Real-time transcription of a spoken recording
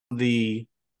the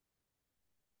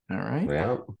all right. Yeah.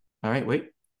 All right, wait.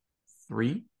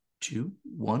 Three, two,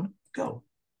 one, go.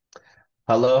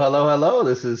 Hello, hello, hello.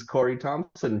 This is Corey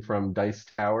Thompson from Dice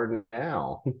Tower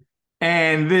Now.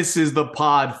 And this is the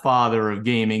Podfather of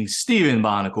gaming, Stephen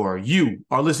Bonacore. You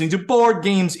are listening to Board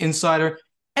Games Insider,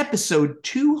 episode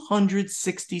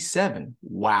 267.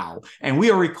 Wow. And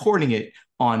we are recording it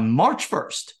on March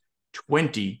 1st,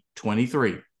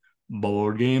 2023.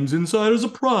 Board Games Insider is a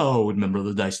proud member of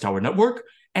the Dice Tower Network.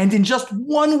 And in just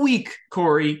 1 week,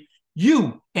 Corey,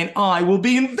 you and I will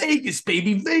be in Vegas,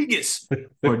 baby, Vegas,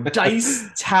 for Dice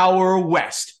Tower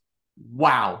West.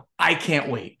 Wow. I can't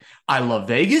wait. I love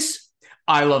Vegas.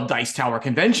 I love Dice Tower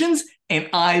conventions, and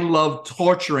I love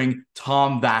torturing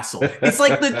Tom Vassell. It's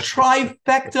like the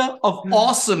trifecta of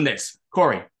awesomeness.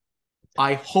 Corey,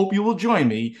 I hope you will join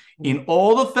me in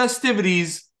all the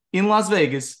festivities in Las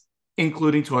Vegas,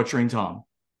 including torturing Tom.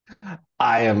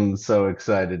 I am so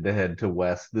excited to head to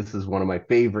West. This is one of my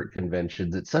favorite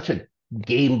conventions. It's such a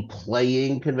game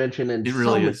playing convention, and It so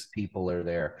really many is. people are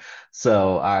there.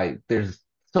 So there's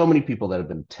so many people that have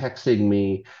been texting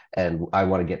me, and I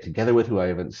want to get together with who I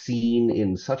haven't seen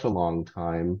in such a long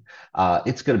time.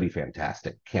 It's going to be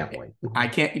fantastic. Can't wait. I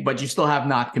can't, but you still have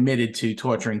not committed to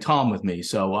torturing Tom with me.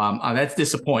 So that's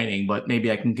disappointing, but maybe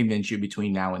I can convince you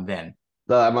between now and then.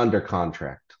 I'm under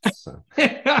contract. So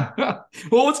Well,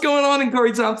 what's going on in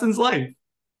Corey Thompson's life?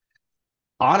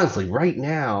 honestly, right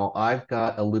now I've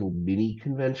got a little mini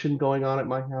convention going on at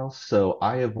my house. So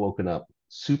I have woken up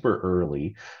super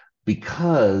early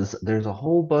because there's a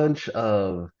whole bunch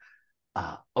of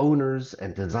owners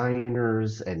and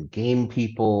designers and game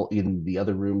people in the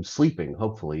other room sleeping,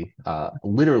 hopefully.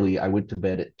 Literally, I went to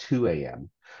bed at 2 a.m.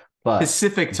 But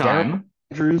Pacific Derek time.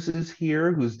 Andrews is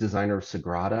here, who's designer of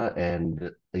Sagrada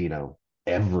and,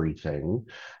 everything.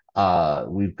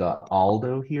 We've got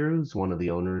Aldo here, who's one of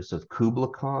the owners of Kubla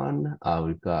Khan.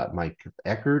 We've got Mike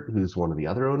Eckert, who's one of the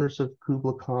other owners of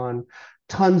Kubla Khan.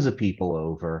 Tons of people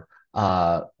over.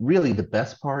 Really, the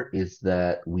best part is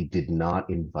that we did not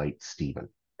invite Stephen.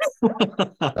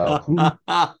 So,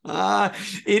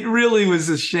 It really was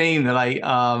a shame that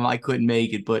I couldn't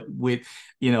make it, but with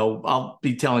I'll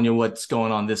be telling you what's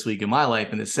going on this week in my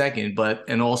life in a second, but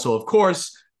and also of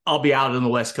course I'll be out on the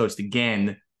West Coast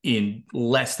again in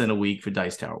less than a week for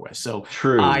Dice Tower West. So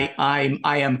true. I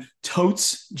am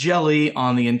totes jelly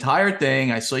on the entire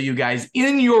thing. I saw you guys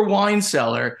in your wine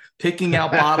cellar picking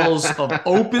out bottles of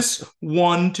Opus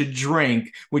One to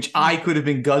drink, which I could have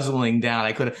been guzzling down.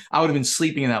 I would have been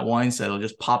sleeping in that wine cellar,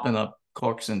 just popping up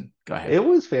corks and go ahead. It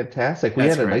was fantastic. We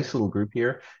That's had a great. nice little group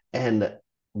here, and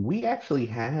we actually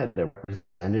had a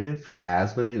representative,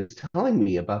 Asma, who was telling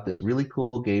me about this really cool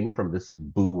game from this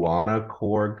Buana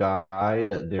Core guy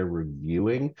that they're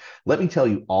reviewing. Let me tell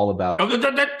you all about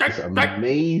this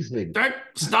amazing.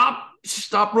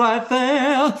 Stop right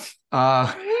there.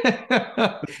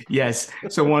 Yes.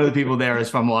 So one of the people there is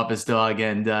from Office Dog,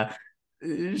 and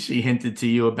she hinted to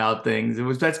you about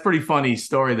things. That's pretty funny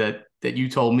story that you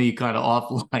told me kind of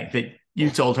offline that you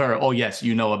told her. Oh yes,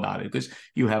 you know about it because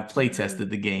you have play tested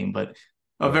the game. But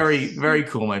very Yes. very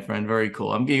cool, my friend. Very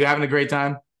cool. You having a great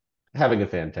time? Having a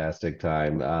fantastic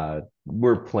time.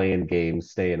 We're playing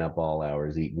games, staying up all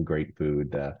hours, eating great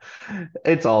food.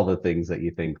 It's all the things that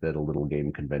you think that a little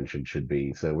game convention should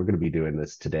be. So we're going to be doing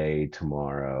this today,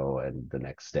 tomorrow, and the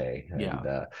next day, and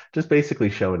Yeah. just basically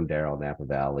showing Daryl Napa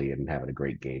Valley and having a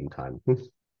great game time.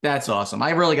 That's awesome.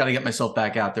 I really got to get myself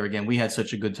back out there again. We had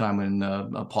such a good time when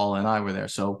Paula and I were there.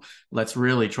 So let's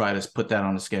really try to put that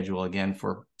on the schedule again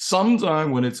for some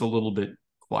time when it's a little bit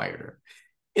quieter.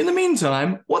 In the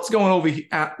meantime, what's going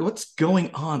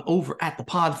on over at the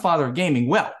Podfather of Gaming?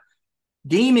 Well,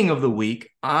 gaming of the week.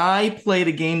 I played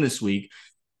a game this week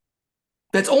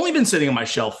that's only been sitting on my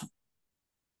shelf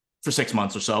for 6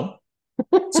 months or so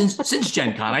since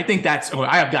Gen Con. I think that's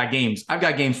I have got games. I've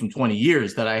got games from 20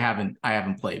 years that I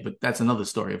haven't played, but that's another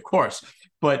story, of course.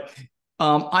 But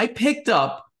I picked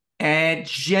up at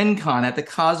Gen Con at the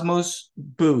Cosmos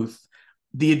booth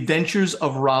The Adventures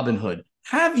of Robin Hood.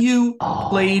 Have you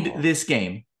played Oh, this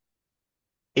game?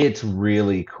 it's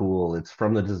really cool. It's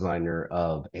from the designer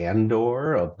of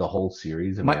Andor, of the whole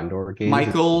series of My, Andor games. It's the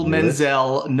Michael newest.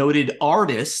 Menzel, noted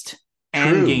artist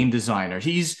and game True. designer.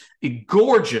 He's a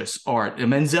gorgeous art.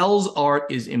 Menzel's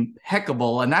art is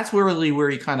impeccable, and that's really where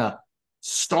he kind of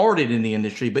started in the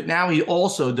industry. But now he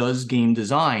also does game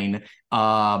design.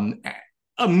 Amazing,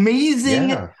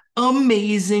 Yeah.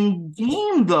 amazing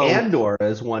game, though. Andor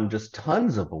has won just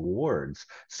tons of awards.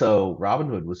 So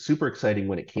Robinhood was super exciting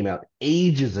when it came out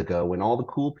ages ago when all the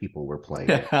cool people were playing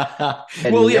it.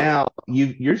 And Well, yeah, now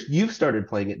you've started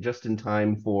playing it just in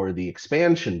time for the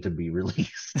expansion to be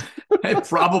released.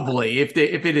 probably if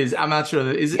it is, I'm not sure.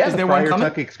 Yeah, Is the there one Friar coming?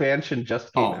 Tuck expansion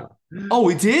just came Oh, out. oh,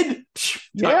 it did.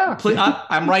 Yeah,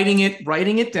 I'm writing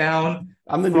it down.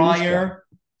 I'm the news guy.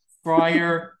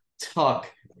 Friar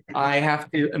Tuck. I have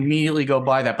to immediately go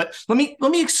buy that. But let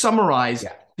me summarize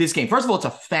Yeah. this game. First of all, it's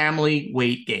a family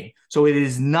weight game. So it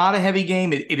is not a heavy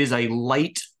game. It is a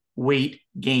lightweight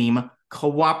game,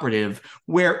 cooperative,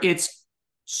 where it's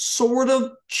sort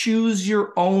of choose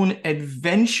your own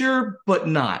adventure, but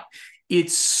not.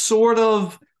 It's sort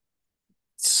of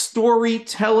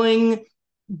storytelling,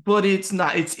 but it's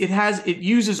not. It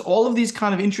uses all of these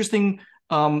kind of interesting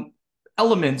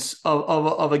elements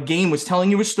of a game which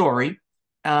telling you a story,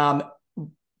 um,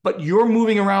 but you're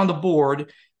moving around the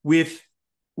board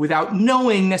without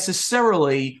knowing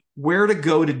necessarily where to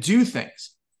go to do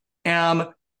things. And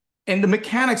the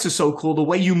mechanics are so cool. The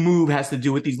way you move has to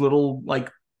do with these little, like,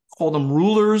 call them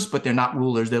rulers, but they're not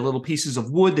rulers. They're little pieces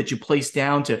of wood that you place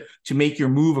down to make your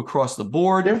move across the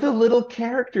board. They're the little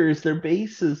characters. Their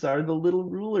bases are the little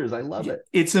rulers. I love it.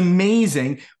 It's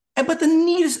amazing. But the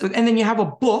neatest, and then you have a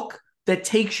book that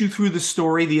takes you through the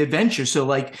story, the adventure. So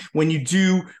like when you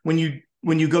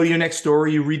go to your next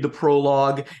story, you read the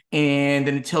prologue and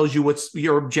then it tells you what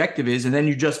your objective is. And then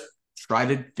you just try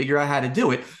to figure out how to do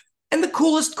it. And the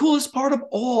coolest part of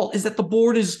all is that the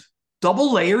board is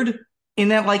double layered in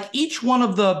that, like, each one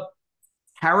of the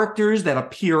characters that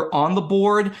appear on the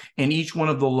board and each one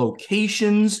of the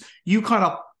locations, you kind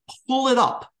of pull it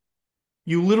up.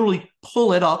 You literally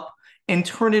pull it up and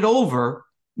turn it over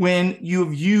when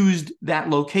you've used that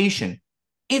location.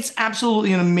 It's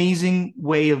absolutely an amazing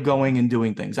way of going and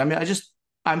doing things. I mean,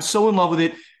 I'm so in love with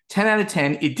it. 10 out of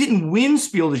 10. It didn't win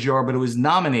Spiel des Jahres, but it was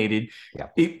nominated. Yeah.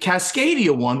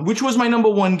 Cascadia won, which was my number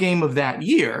one game of that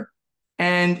year.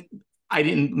 And I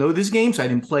didn't know this game, so I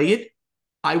didn't play it.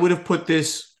 I would have put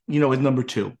this, as number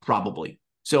 2, probably.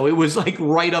 So it was like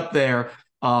right up there.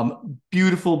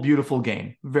 Beautiful, beautiful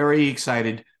game. Very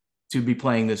excited to be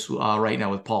playing this right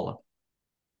now with Paula.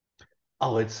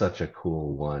 Oh, it's such a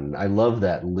cool one. I love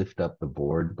that lift up the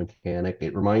board mechanic.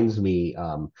 It reminds me,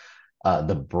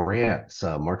 the Brants,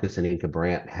 Marcus and Inca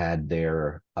Brant had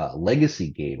their legacy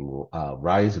game,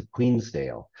 Rise of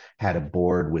Queensdale, had a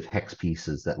board with hex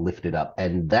pieces that lifted up.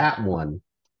 And that one,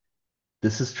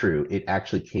 this is true, it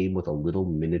actually came with a little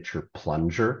miniature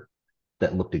plunger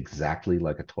that looked exactly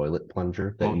like a toilet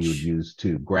plunger that you would use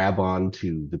to grab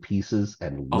onto the pieces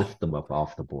and lift them up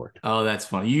off the board. Oh, that's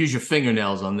funny. You use your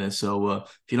fingernails on this, so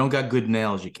if you don't got good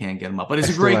nails, you can't get them up. But it's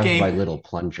a great game. My little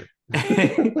plunger.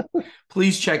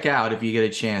 Please check out, if you get a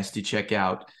chance to check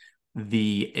out,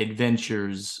 The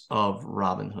Adventures of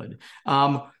Robin Hood.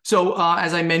 So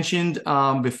as I mentioned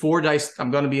before,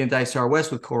 I'm going to be in Dice Tower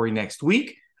West with Corey next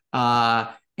week.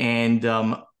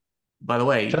 By the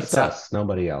way, just us,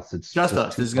 nobody else. It's just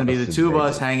us. This is going to be the two of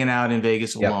us hanging out in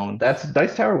Vegas alone. That's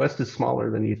Dice Tower West is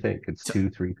smaller than you think. It's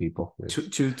 2-3 people.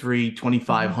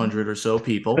 2,3,2,500 or so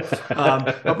people.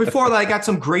 But before that, I got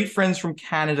some great friends from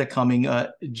Canada coming.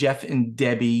 Jeff and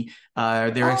Debbie.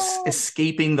 They're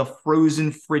escaping the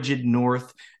frozen, frigid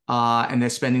north. And they're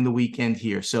spending the weekend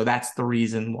here. So that's the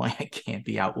reason why I can't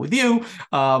be out with you.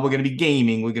 We're going to be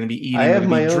gaming. We're going to be eating. I have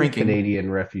my own drinking.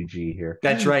 Canadian refugee here.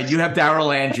 That's right. You have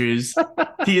Daryl Andrews.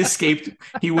 He escaped.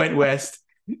 He went west.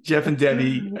 Jeff and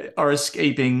Debbie are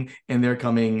escaping, and they're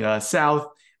coming south.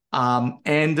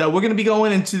 And we're going to be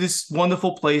going into this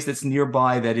wonderful place that's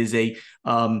nearby that is a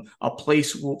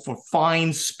place for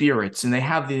fine spirits. And they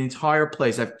have the entire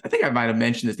place. I think I might have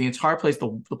mentioned this. The entire place,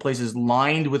 the place is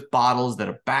lined with bottles that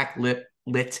are backlit.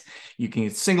 You can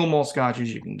get single malt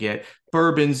scotches. You can get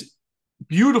bourbons.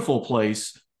 Beautiful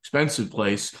place. Expensive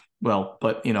place. Well,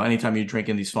 but, anytime you're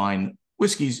drinking these fine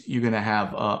whiskeys, you're going to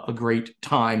have a great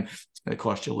time. It's going to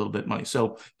cost you a little bit of money.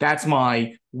 So that's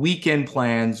my weekend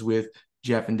plans with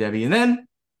Jeff and Debbie. And then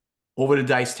over to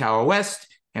Dice Tower West.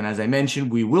 And as I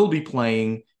mentioned, we will be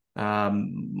playing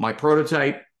my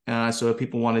prototype. So if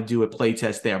people want to do a play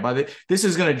test there. This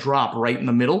is going to drop right in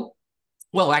the middle.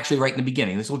 Well, actually, right in the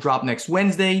beginning. This will drop next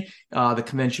Wednesday. The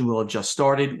convention will have just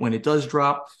started when it does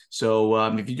drop. So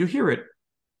if you do hear it,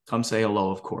 come say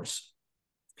hello, of course.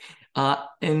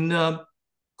 And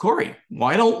Corey,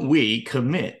 why don't we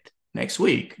commit next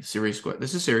week,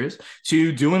 this is serious,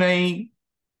 to doing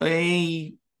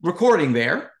a recording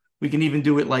there. We can even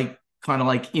do it like kind of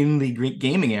like in the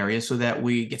gaming area so that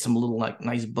we get some little like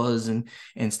nice buzz and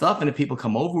stuff. And if people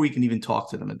come over, we can even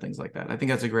talk to them and things like that. I think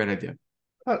that's a great idea.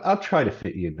 I'll try to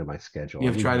fit you into my schedule.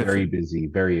 You've I'm a tried to very fit. busy,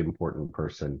 very important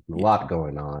person. A lot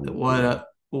going on.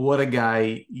 What a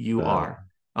guy you are.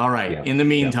 All right. Yeah, In the yeah.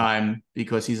 meantime,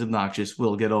 because he's obnoxious,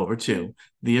 we'll get over to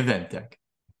the event deck.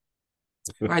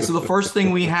 All right. So the first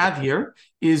thing we have here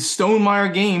is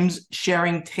Stonemaier Games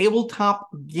sharing tabletop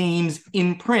games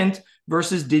in print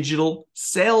versus digital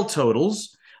sale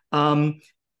totals. And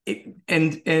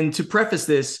to preface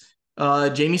this,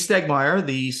 Jamie Stegmaier,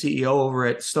 the CEO over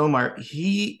at Stonemaier,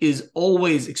 he is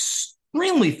always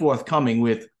extremely forthcoming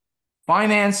with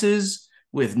finances,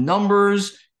 with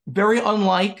numbers, very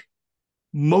unlike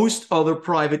most other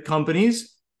private companies.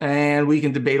 And we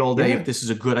can debate all day if this is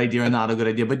a good idea or not a good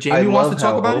idea. But Jamie wants to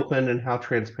talk about it. I love how open and how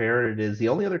transparent it is. The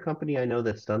only other company I know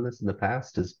that's done this in the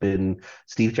past has been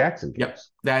Steve Jackson Games. Yep,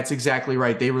 that's exactly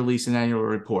right. They release an annual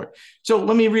report. So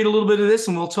let me read a little bit of this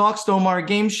and we'll talk. Stonemaier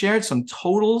Games shared some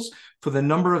totals for the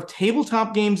number of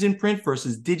tabletop games in print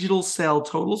versus digital sale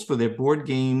totals for their board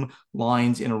game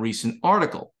lines in a recent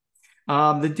article.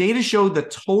 The data showed the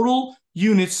total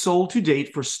units sold to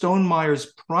date for Stonemaier's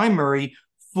primary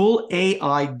full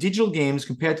AI digital games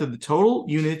compared to the total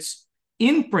units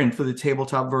in print for the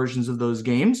tabletop versions of those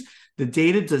games. The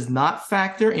data does not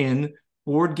factor in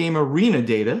Board Game Arena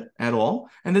data at all.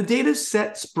 And the data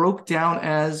sets broke down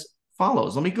as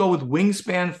follows. Let me go with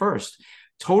Wingspan first.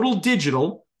 Total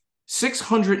digital,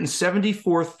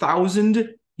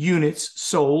 674,000 units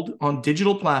sold on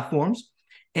digital platforms.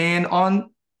 And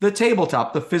on the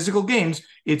tabletop, the physical games,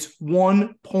 it's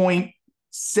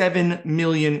 1.7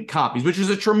 million copies, which is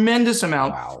a tremendous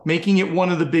amount, making it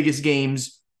one of the biggest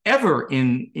games ever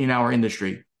in our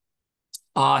industry.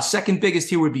 Second biggest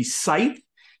here would be Scythe.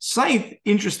 Scythe,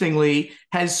 interestingly,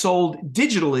 has sold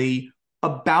digitally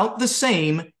about the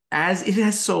same as it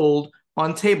has sold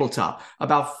on tabletop,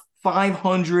 about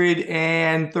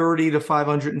 530 to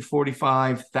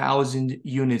 545,000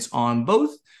 units on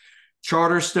both.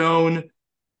 Charterstone,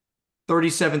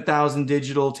 37,000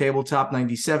 digital, tabletop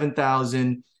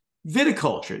 97,000.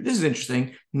 Viticulture, this is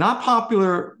interesting, not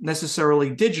popular necessarily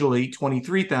digitally,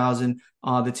 23,000.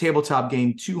 The tabletop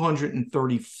game,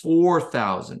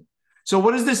 234,000. So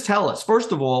what does this tell us?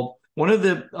 First of all, one of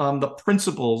the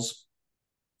principles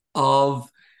of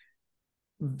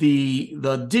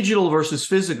the digital versus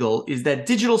physical is that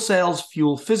digital sales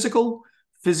fuel physical,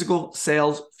 physical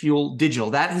sales fuel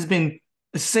digital. That has been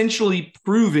essentially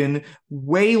proven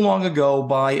way long ago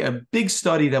by a big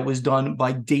study that was done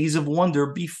by Days of Wonder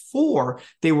before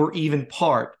they were even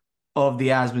part of the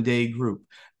Asmodee group.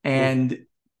 And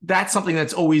that's something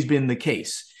that's always been the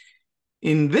case.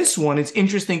 In this one, it's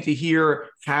interesting to hear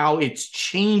how it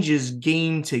changes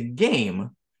game to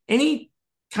game. Any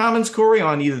comments, Corey,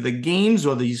 on either the games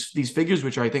or these figures,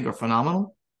 which I think are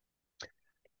phenomenal?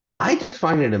 I just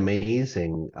find it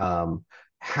amazing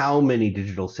how many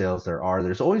digital sales there are.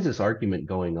 There's always this argument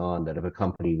going on that if a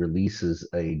company releases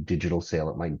a digital sale,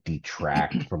 it might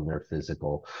detract from their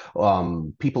physical.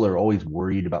 People are always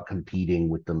worried about competing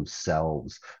with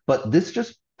themselves. But this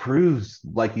just proves,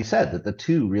 like you said, that the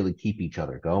two really keep each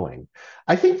other going.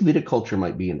 I think Viticulture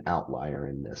might be an outlier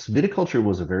in this. Viticulture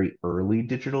was a very early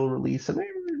digital release, and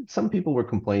some people were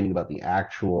complaining about the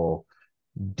actual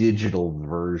digital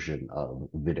version of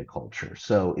Viticulture.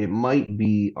 So it might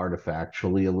be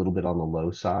artifactually a little bit on the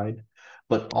low side,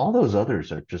 but all those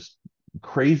others are just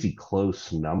crazy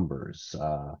close numbers.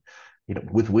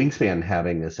 With Wingspan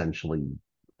having essentially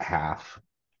half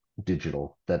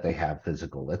digital that they have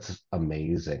physical, that's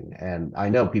amazing. And I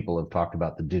know people have talked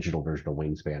about the digital version of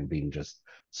Wingspan being just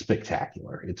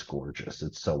spectacular. It's gorgeous.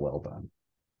 It's so well done.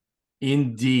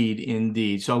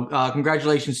 Indeed. So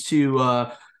congratulations to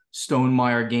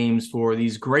Stonemaier Games for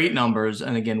these great numbers.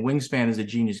 And again, Wingspan is a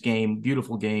genius game,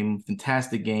 beautiful game,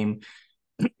 fantastic game.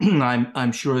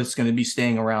 I'm sure it's going to be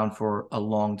staying around for a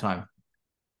long time.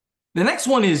 The next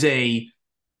one is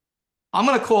I'm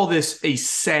going to call this a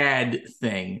sad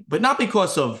thing, but not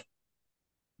because of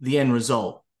the end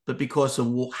result, but because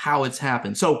of how it's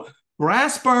happened. So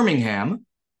Brass Birmingham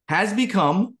has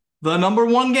become the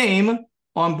 #1 game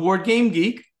on Board Game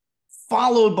Geek,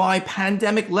 followed by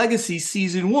Pandemic Legacy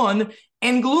Season 1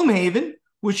 and Gloomhaven,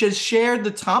 which has shared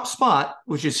the top spot,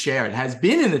 has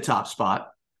been in the top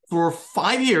spot for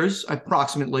 5 years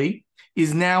approximately,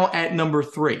 is now at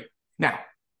 #3. Now,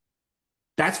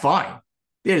 that's fine.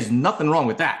 There's nothing wrong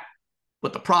with that.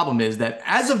 But the problem is that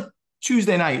as of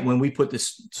Tuesday night when we put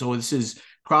this, so this is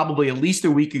probably at least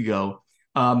a week ago,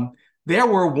 there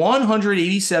were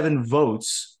 187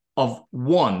 votes of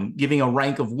 1, giving a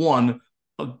rank of 1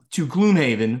 to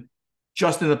Gloomhaven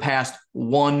just in the past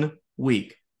 1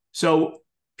 week. So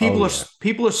Oh, people are yeah.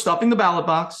 people are stuffing the ballot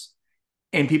box,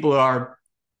 and people are,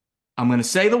 I'm going to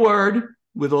say the word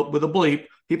with a bleep.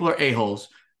 People are a-holes.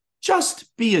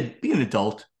 Just be an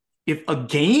adult. If a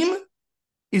game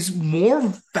is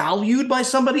more valued by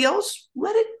somebody else,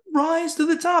 let it rise to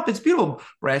the top. It's beautiful.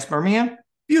 Brass Birmingham,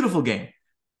 beautiful game.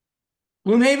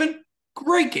 Gloomhaven,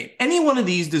 great game. Any one of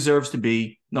these deserves to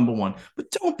be number one,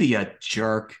 but don't be a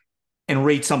jerk and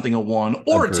rate something a 1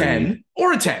 or a 10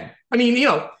 or a 10. I mean,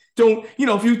 don't,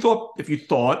 if you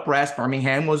thought Brass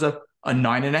Birmingham was a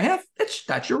 9.5,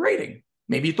 that's your rating.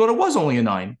 Maybe you thought it was only a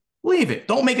 9. Leave it.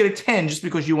 Don't make it a 10 just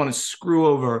because you want to screw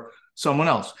over someone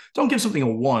else. Don't give something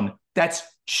a 1. That's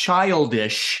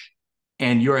childish,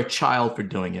 and you're a child for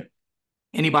doing it.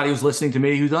 Anybody who's listening to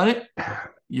me who's done it,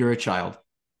 you're a child.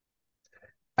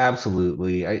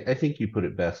 Absolutely. I think you put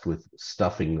it best with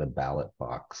stuffing the ballot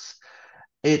box.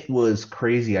 It was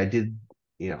crazy. I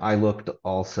looked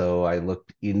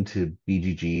into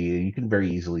BGG. You can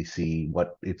very easily see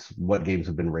what games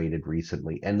have been rated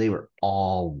recently, and they were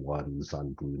all 1s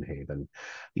on Gloomhaven.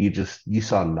 You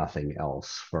saw nothing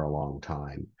else for a long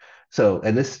time. So,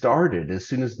 and this started as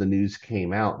soon as the news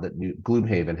came out that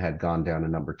Gloomhaven had gone down to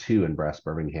number 2 and Brass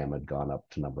Birmingham had gone up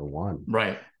to number 1.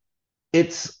 Right.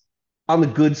 It's on the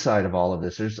good side of all of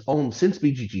this. Since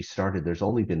BGG started, there's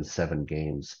only been 7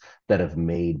 games that have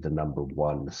made the number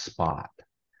 1 spot.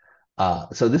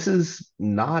 So this is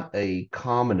not a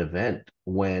common event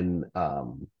when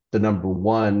the number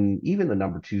 1, even the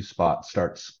number 2 spot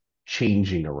starts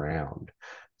changing around.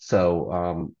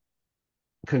 So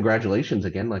congratulations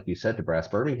again, like you said, to Brass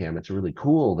Birmingham. It's really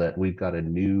cool that we've got a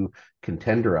new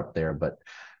contender up there, but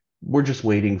we're just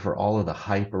waiting for all of the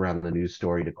hype around the news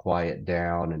story to quiet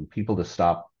down and people to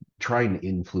stop trying to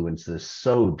influence this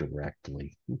so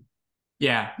directly.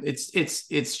 Yeah,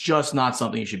 it's just not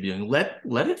something you should be doing. Let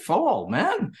it fall,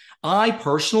 man. I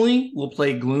personally will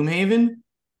play Gloomhaven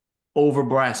over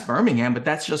Brass Birmingham, but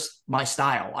that's just my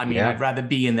style. I mean, Yeah. I'd rather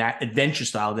be in that adventure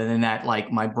style than in that,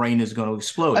 like, my brain is going to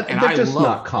explode. And they're just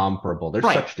not comparable. They're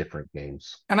such different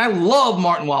games. And I love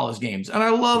Martin Wallace games, and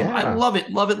I love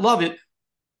it.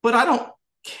 But I don't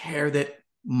care that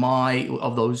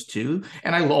of those two,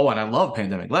 and I love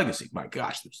Pandemic Legacy. My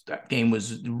gosh, that game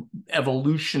was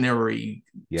evolutionary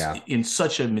in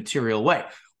such a material way.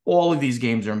 All of these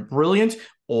games are brilliant.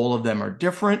 All of them are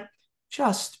different.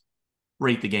 Just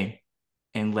rate the game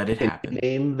and let it happen.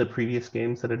 Name the previous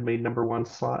games that had made number 1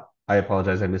 slot. I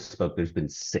apologize, I misspoke. There's been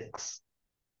 6.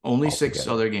 Only altogether. 6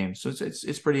 other games, so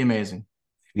it's pretty amazing.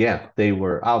 Yeah, they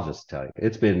were. I'll just tell you,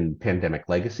 it's been Pandemic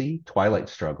Legacy, Twilight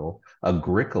Struggle,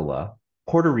 Agricola,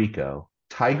 Puerto Rico,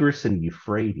 Tigris and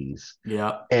Euphrates.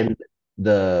 Yeah. And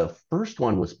the first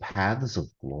one was Paths of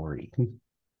Glory.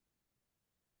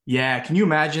 Yeah, can you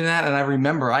imagine that? And I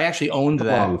remember I actually owned that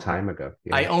a long time ago.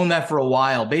 Yeah. I owned that for a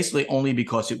while, basically only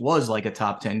because it was like a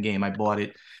top 10 game. I bought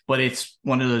it, but it's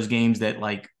one of those games that,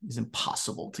 like, is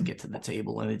impossible to get to the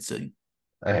table, and it's an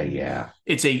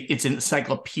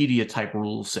encyclopedia type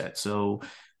rule set. So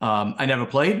I never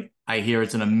played. I hear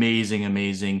it's an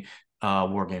amazing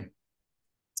war game.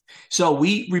 So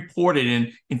we reported,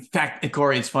 and in fact,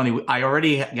 Corey, it's funny. I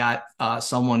already got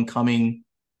someone coming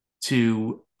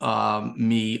to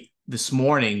me this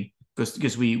morning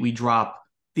because we drop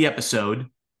the episode,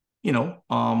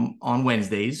 on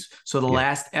Wednesdays. So the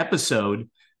last episode,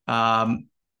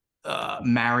 Marion,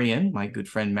 my good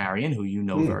friend Marion, who you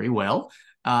know very well,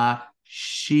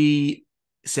 she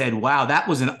said, "Wow, that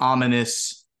was an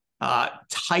ominous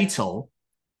title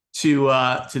to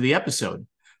the episode,"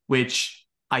 which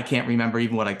I can't remember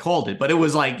even what I called it, but it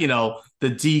was like, the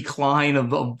decline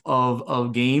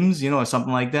of games, or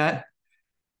something like that.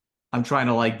 I'm trying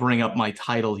to, like, bring up my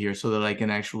title here so that I can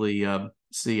actually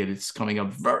see it. It's coming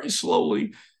up very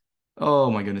slowly. Oh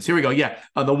my goodness. Here we go. Yeah.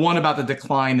 The one about the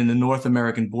decline in the North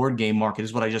American board game market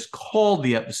is what I just called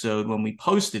the episode when we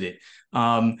posted it.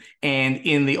 And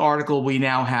in the article we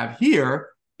now have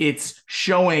here, it's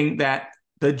showing that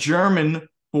the German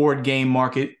board game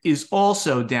market is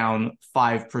also down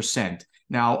 5%.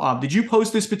 Now, did you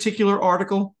post this particular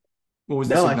article? Or was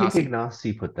this No, I think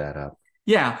Ignacy put that up.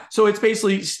 Yeah. So it's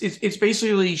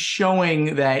basically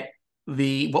showing that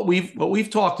what we've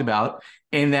talked about,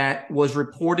 and that was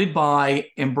reported by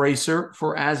Embracer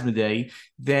for Asmodee,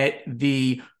 that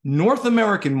the North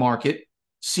American market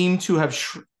seems to have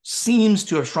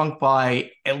shrunk by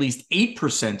at least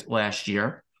 8% last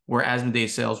year, where Asmodee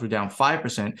sales were down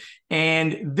 5%.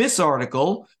 And this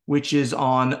article, which is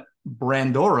on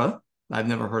Brandora, I've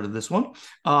never heard of this one,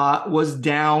 was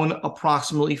down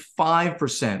approximately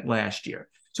 5% last year.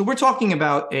 So we're talking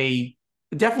about a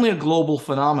definitely a global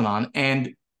phenomenon,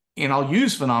 and I'll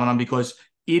use phenomenon because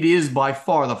it is by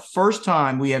far the first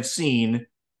time we have seen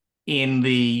in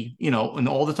in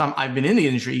all the time I've been in the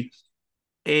industry,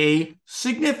 a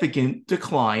significant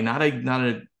decline, not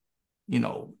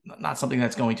something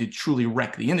that's going to truly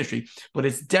wreck the industry, but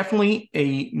it's definitely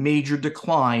a major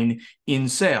decline in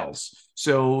sales.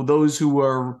 So those who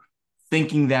were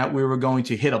thinking that we were going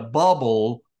to hit a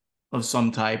bubble of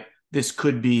some type, this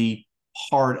could be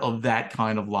part of that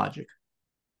kind of logic.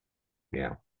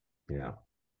 Yeah. Yeah.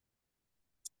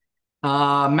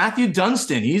 Matthew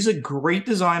Dunstan, he's a great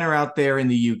designer out there in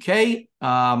the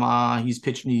UK. He's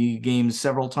pitched me games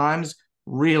several times.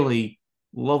 Really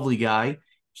lovely guy.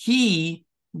 He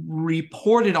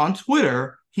reported on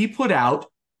Twitter, he put out,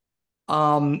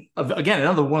 again,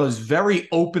 another one of those very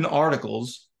open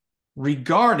articles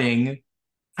regarding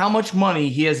how much money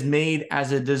he has made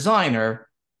as a designer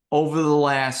over the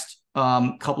last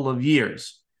couple of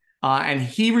years. And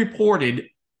he reported,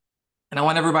 and I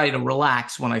want everybody to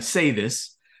relax when I say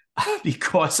this,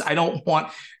 because I don't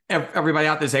want everybody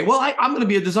out there to say, well, I'm going to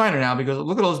be a designer now because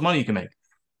look at all this money you can make.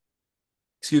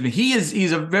 Excuse me.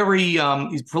 He's a very,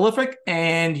 he's prolific,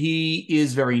 and he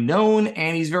is very known,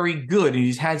 and he's very good, and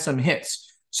he's had some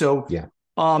hits. So Yeah.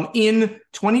 In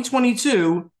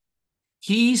 2022,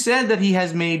 he said that he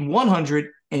has made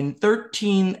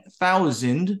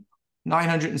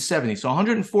 113,970. So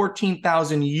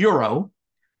 114,000 euro.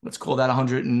 Let's call that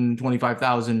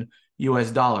 125,000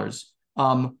 US dollars.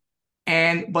 But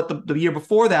the year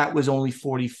before that was only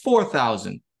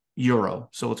 44,000 euro.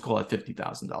 So let's call that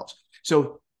 $50,000.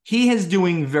 So he is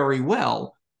doing very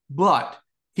well, but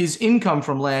his income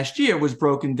from last year was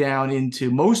broken down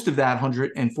into, most of that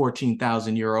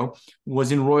 114,000 euro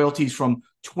was in royalties from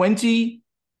 20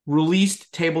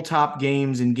 released tabletop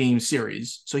games and game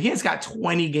series. So he has got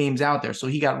 20 games out there. So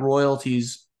he got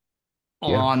royalties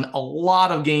on a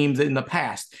lot of games in the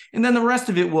past. And then the rest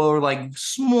of it were like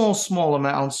small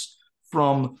amounts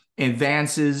from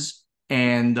advances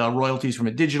and royalties from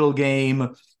a digital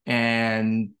game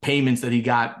and payments that he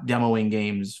got demoing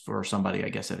games for somebody, I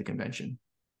guess, at a convention.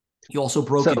 He also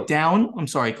broke it down. I'm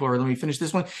sorry, Corey, let me finish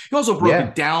this one. He also broke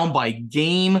it down by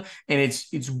game, and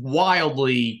it's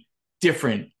wildly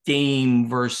different game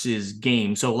versus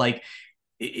game. So like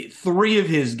 3 of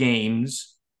his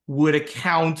games would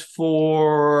account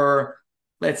for,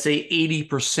 let's say,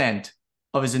 80%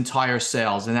 of his entire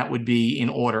sales. And that would be in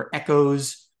order: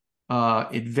 Echoes,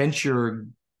 Adventure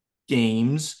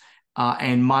Games,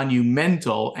 and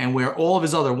Monumental. And where all of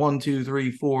his other 1, 2,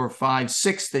 3, 4, 5,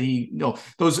 6 that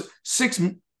those 6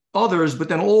 others, but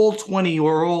then all 20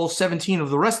 or all 17 of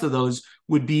the rest of those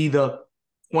would be the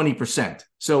 20%.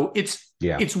 So it's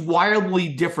wildly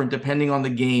different depending on the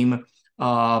game.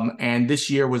 And this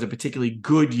year was a particularly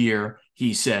good year,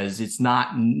 he says. It's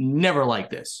never like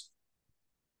this.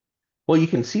 Well, you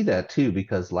can see that too,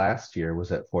 because last year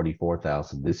was at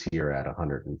 44,000, this year at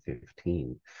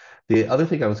 115. The other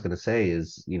thing I was going to say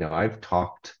is, I've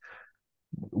talked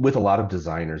with a lot of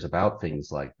designers about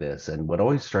things like this, and what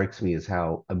always strikes me is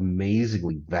how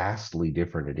amazingly, vastly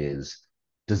different it is,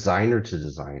 designer to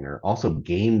designer, also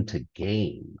game to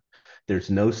game. There's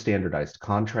no standardized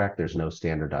contract, there's no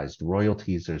standardized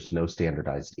royalties, there's no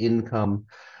standardized income.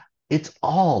 It's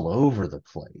all over the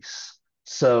place.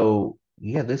 So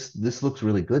yeah, this looks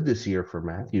really good this year for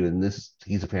Matthew, and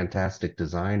he's a fantastic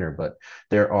designer, but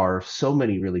there are so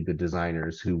many really good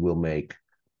designers who will make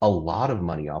a lot of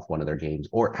money off one of their games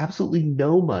or absolutely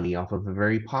no money off of a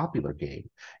very popular game.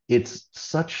 It's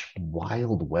such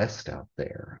Wild West out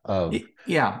there.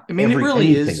 Yeah, I mean, it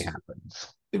really is.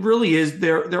 Happens. It really is.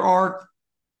 There are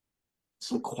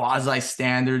some quasi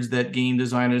standards that game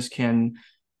designers can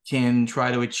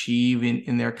try to achieve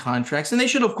in their contracts, and they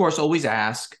should, of course, always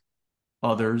ask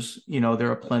others.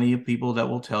 There are plenty of people that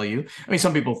will tell you. I mean,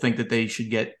 some people think that they should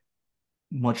get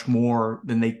much more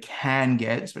than they can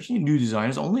get, especially new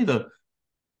designers. Only the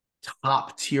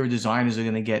top tier designers are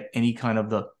going to get any kind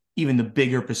of even the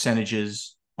bigger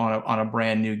percentages on a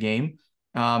brand new game.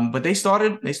 But they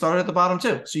started at the bottom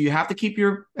too. So you have to keep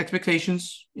your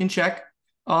expectations in check,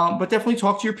 but definitely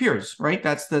talk to your peers, right?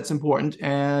 That's important,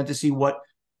 and to see what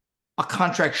a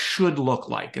contract should look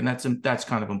like, and that's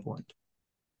kind of important.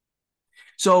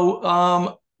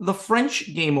 So the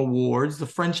French Game Awards, the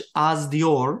French As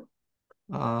d'Or,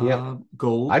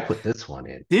 gold. I put this one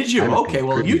in. Did you? Okay,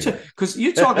 well, because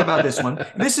you talk about this one.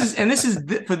 This is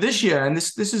for this year, and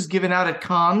this is given out at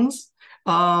cons.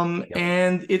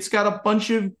 And it's got a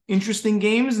bunch of interesting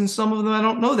games, and some of them I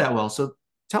don't know that well. So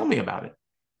tell me about it.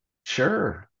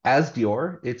 Sure. As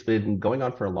Dior, it's been going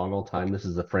on for a long old time. This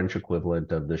is the French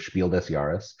equivalent of the Spiel des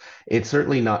Jahres. It's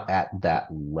certainly not at that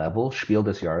level. Spiel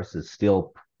des Jahres is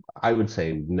still, I would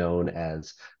say, known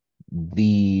as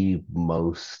the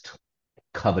most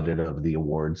coveted of the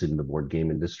awards in the board game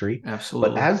industry. But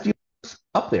Absolutely. as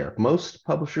up there, most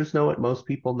publishers know it, most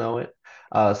people know it.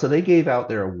 So they gave out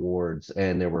their awards,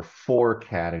 and there were four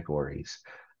categories.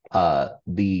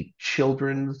 The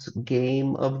children's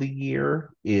game of the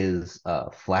year is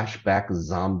Flashback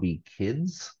Zombie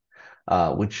Kids,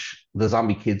 which the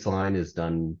Zombie Kids line is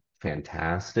done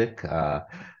fantastic.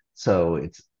 So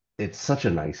it's such a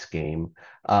nice game.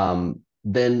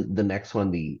 Then the next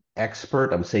one, the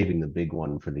expert, I'm saving the big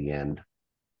one for the end.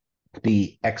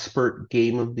 The expert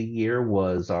game of the year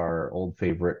was our old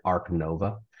favorite Arc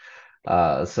Nova.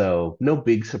 So no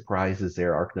big surprises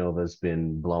there. Arc Nova's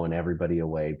been blowing everybody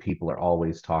away. People are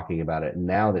always talking about it.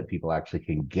 Now that people actually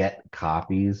can get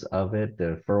copies of it,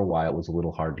 for a while it was a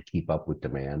little hard to keep up with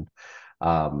demand.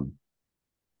 Um,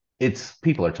 it's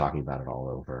people are talking about it all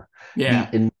over. The Yeah.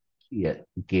 immediate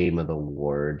game of the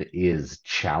award is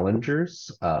Challengers.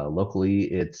 Locally,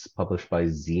 it's published by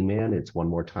Z-Man. It's One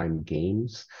More Time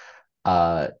Games.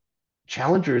 Uh,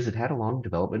 Challengers, it had a long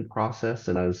development process,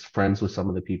 and I was friends with some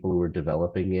of the people who were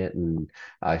developing it, and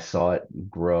I saw it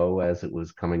grow as it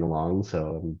was coming along.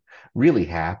 So I'm really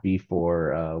happy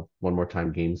for One More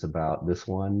Time Games about this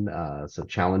one. So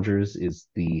Challengers is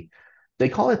they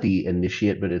call it the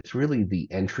initiate, but it's really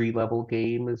the entry level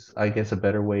game, is I guess a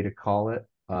better way to call it,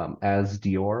 as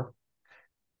Dior.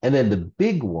 And then the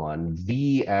big one,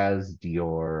 the as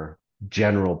Dior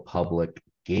general public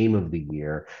game of the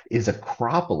year is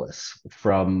Acropolis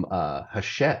from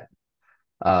Hachette.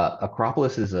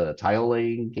 Acropolis is a tile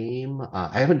laying game.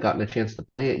 I haven't gotten a chance to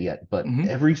play it yet, but Hmm.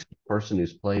 every person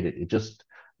who's played it, it just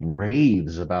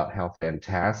raves about how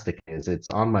fantastic it is. It's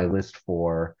on my list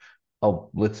for, oh,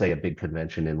 let's say a big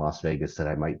convention in Las Vegas that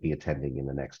I might be attending in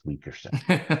the next week or so.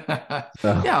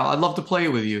 So, Yeah, I'd love to play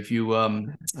it with you if you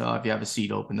have a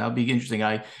seat open. That would be interesting.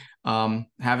 I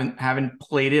haven't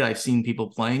played it. I've seen people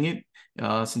playing it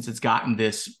since it's gotten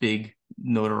this big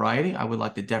notoriety. I would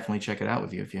like to definitely check it out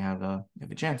with you if you have a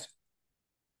chance.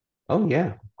 oh yeah,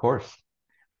 of course.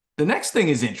 The next thing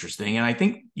is interesting, and I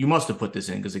think you must have put this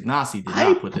in because Ignacy did not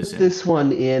I put this put in. this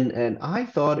one in and I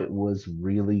thought it was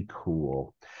really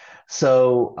cool.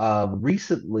 So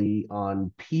recently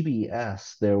on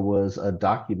PBS, there was a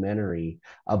documentary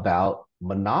about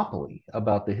Monopoly,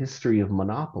 about the history of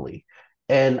Monopoly.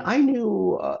 And I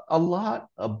knew a lot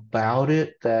about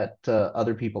it that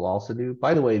other people also knew.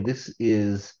 By the way, this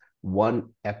is one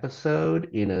episode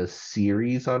in a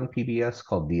series on PBS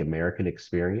called The American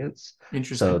Experience. So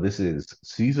Interesting. this is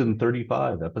season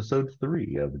 35, episode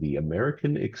 3 of The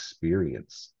American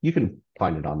Experience. You can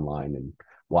find it online and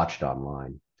watch it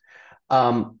online.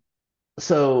 Um,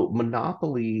 so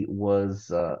Monopoly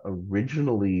was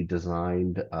originally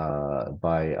designed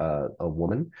by a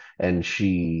woman, and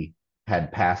she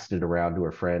had passed it around to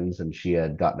her friends, and she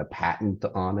had gotten a patent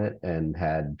on it and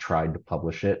had tried to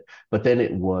publish it, but then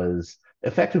it was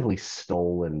effectively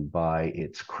stolen by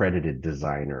its credited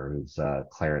designer, who's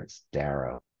Clarence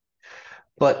Darrow.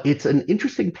 But it's an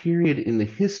interesting period in the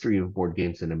history of board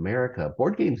games in America.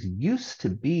 Board games used to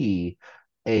be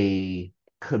a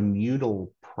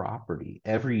communal property.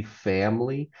 Every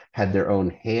family had their own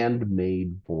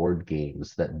handmade board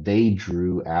games that they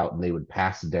drew out and they would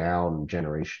pass down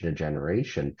generation to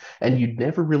generation. And you'd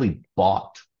never really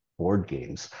bought board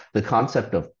games. The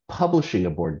concept of publishing a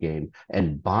board game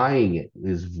and buying it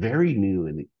is very new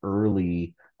in the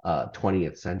early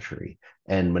 20th century.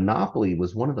 And Monopoly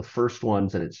was one of the first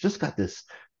ones, and it's just got this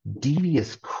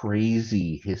devious,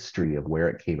 crazy history of where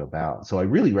it came about. So I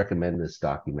really recommend this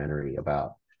documentary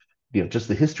about, just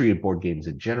the history of board games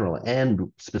in general,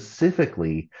 and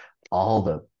specifically all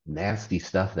the nasty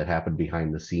stuff that happened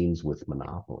behind the scenes with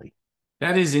Monopoly.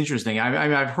 That is interesting.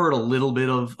 I've heard a little bit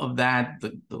of that,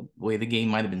 the way the game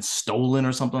might have been stolen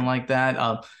or something like that.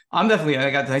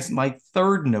 I got my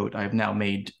third note I've now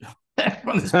made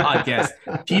from this podcast.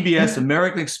 PBS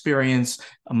American Experience,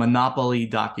 a Monopoly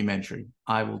documentary.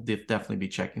 I will definitely be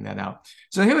checking that out.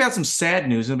 So here we got some sad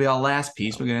news. It'll be our last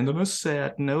piece. We're going to end on a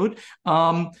sad note.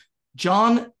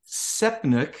 John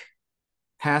Sepnick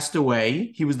passed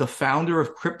away. He was the founder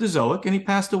of Cryptozoic, and he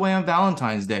passed away on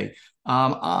Valentine's Day.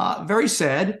 Very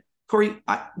sad. Corey,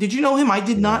 did you know him? I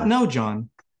did not Yeah. know John.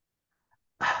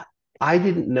 I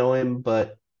didn't know him,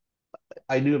 but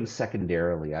I knew him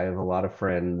secondarily. I have a lot of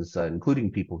friends,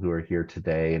 including people who are here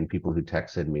today and people who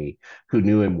texted me who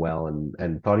knew him well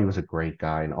and thought he was a great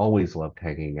guy and always loved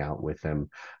hanging out with him.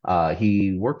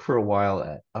 He worked for a while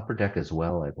at Upper Deck as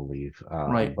well, I believe.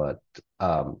 Right. But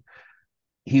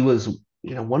he was,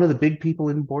 one of the big people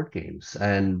in board games,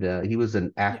 and he was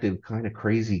an active, kind of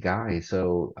crazy guy.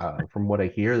 So, from what I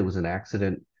hear, there was an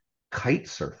accident kite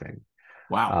surfing.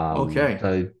 Wow. Okay.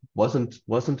 So he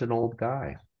wasn't an old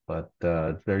guy, but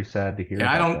it's very sad to hear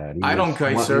Yeah, about that. I don't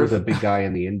kite He was a surf. big guy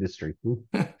in the industry.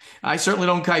 I certainly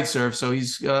don't kite surf, so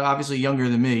he's obviously younger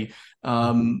than me.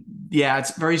 Yeah,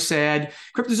 it's very sad.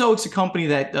 Cryptozoic's a company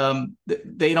that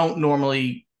they don't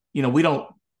normally, we don't.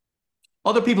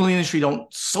 Other people in the industry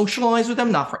don't socialize with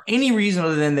them, not for any reason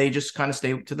other than they just kind of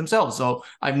stay to themselves. So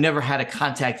I've never had a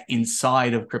contact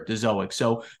inside of Cryptozoic.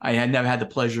 So I had never had the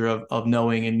pleasure of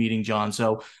knowing and meeting John.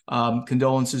 So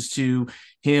condolences to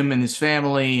him and his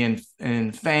family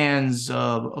and fans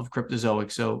of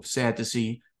Cryptozoic. So sad to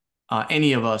see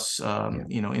any of us, in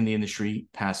the industry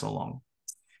pass along.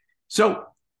 So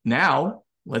now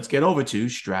let's get over to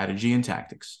strategy and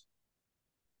tactics.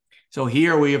 So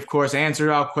here we, of course, answered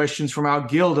our questions from our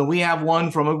guild, and we have one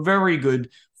from a very good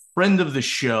friend of the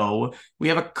show. We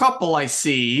have a couple I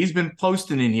see. He's been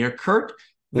posting in here. Kurt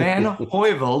Van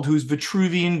Hoyveld, who's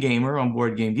Vitruvian Gamer on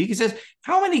Board Game Geek. He says,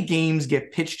 how many games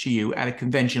get pitched to you at a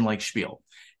convention like Spiel?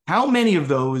 How many of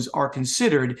those are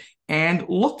considered and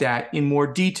looked at in more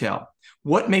detail?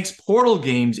 What makes Portal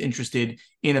Games interested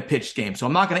in a pitched game? So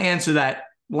I'm not going to answer that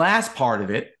last part of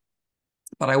it,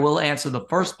 but I will answer the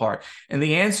first part. And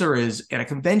the answer is, at a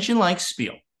convention like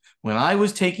Spiel, when I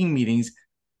was taking meetings,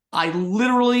 I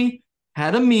literally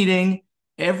had a meeting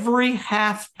every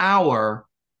half hour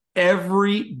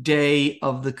every day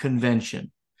of the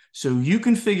convention. So you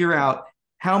can figure out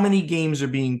how many games are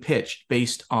being pitched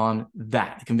based on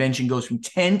that. The convention goes from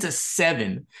 10 to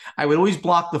 7. I would always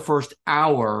block the first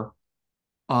hour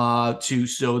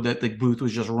so that the booth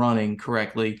was just running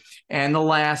correctly, and the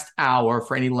last hour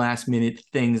for any last minute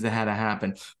things that had to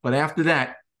happen. But after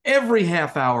that, every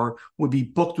half hour would be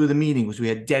booked with a meeting, because we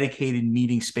had dedicated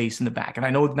meeting space in the back. And I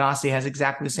know Ignacy has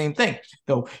exactly the same thing,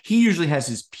 though he usually has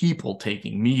his people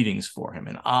taking meetings for him,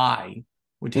 and I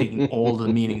were taking all the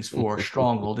meetings for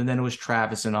Stronghold. And then it was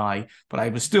Travis and I, but I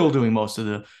was still doing most of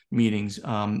the meetings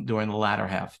during the latter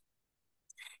half.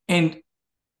 And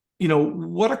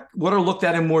what are looked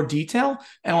at in more detail.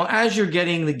 And as you're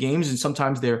getting the games, and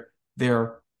sometimes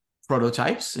they're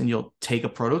prototypes, and you'll take a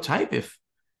prototype if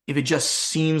it just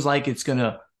seems like it's going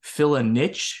to fill a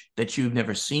niche that you've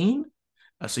never seen.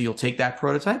 So you'll take that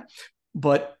prototype.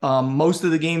 But most of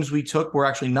the games we took were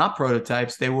actually not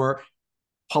prototypes. They were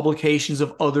publications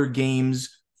of other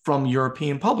games from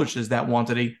European publishers that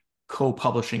wanted a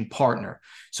co-publishing partner.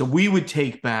 So we would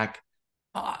take back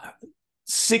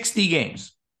 60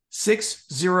 games.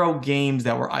 60 games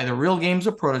that were either real games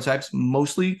or prototypes,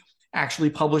 mostly actually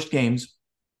published games.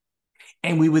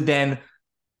 And we would then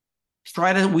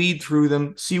try to weed through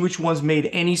them, see which ones made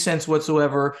any sense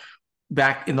whatsoever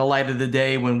back in the light of the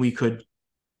day when we could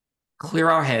clear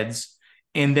our heads.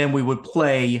 And then we would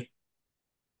play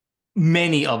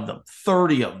many of them,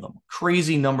 30 of them,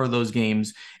 crazy number of those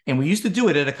games. And we used to do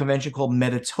it at a convention called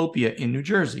Metatopia in New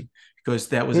Jersey, because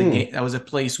that was a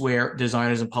place where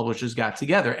designers and publishers got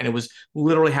together, and it was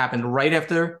literally happened right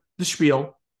after the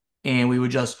Spiel, and we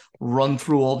would just run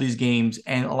through all these games.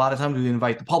 And a lot of times we would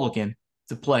invite the public in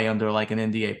to play under like an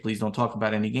NDA. Please don't talk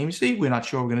about any games. See, we're not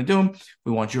sure we're going to do them.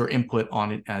 We want your input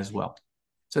on it as well.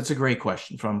 So that's a great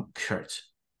question from Kurt.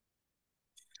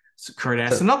 So Kurt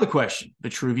asked another question,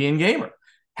 Vitruvian Gamer.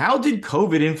 How did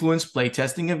COVID influence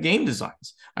playtesting of game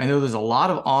designs? I know there's a lot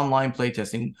of online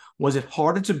playtesting. Was it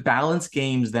harder to balance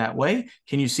games that way?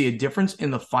 Can you see a difference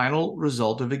in the final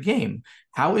result of a game?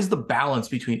 How is the balance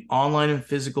between online and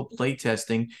physical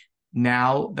playtesting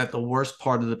now that the worst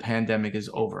part of the pandemic is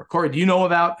over? Corey, do you know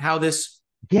about how this?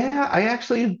 Yeah, I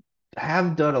actually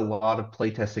have done a lot of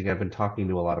playtesting. I've been talking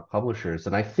to a lot of publishers,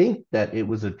 and I think that it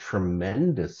was a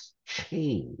tremendous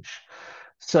change.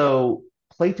 So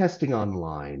playtesting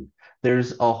online,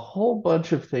 there's a whole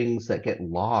bunch of things that get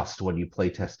lost when you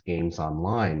playtest games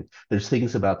online. There's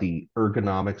things about the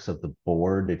ergonomics of the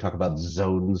board. They talk about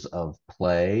zones of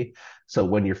play. So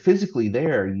when you're physically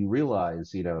there, you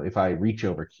realize, if I reach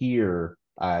over here,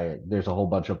 there's a whole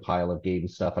bunch of pile of game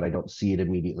stuff and I don't see it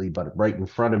immediately, but right in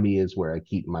front of me is where I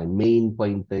keep my main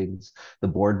playing things. The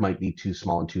board might be too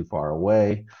small and too far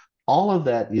away. All of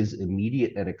that is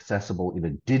immediate and accessible in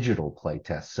a digital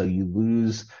playtest. So you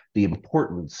lose the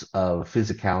importance of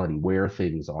physicality, where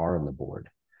things are on the board.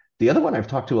 The other one I've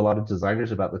talked to a lot of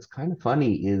designers about that's kind of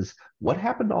funny is what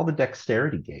happened to all the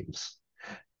dexterity games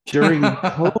during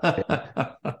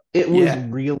COVID. It was Yeah,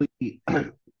 really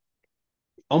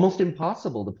almost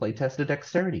impossible to play test a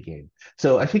dexterity game.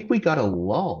 So I think we got a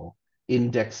lull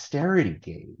in dexterity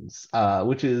games,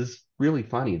 which is really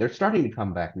funny. They're starting to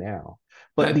come back now.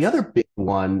 But the other that's big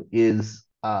one is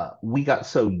we got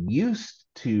so used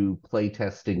to play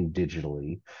testing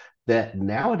digitally that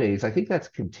nowadays I think that's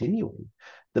continuing.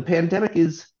 The pandemic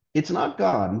is it's not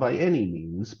gone by any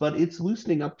means, but it's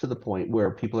loosening up to the point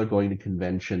where people are going to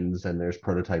conventions and there's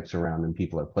prototypes around and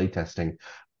people are playtesting.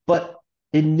 But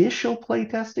initial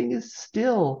playtesting is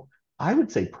still, I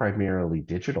would say, primarily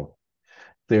digital.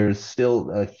 There's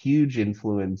still a huge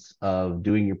influence of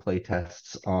doing your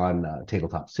playtests on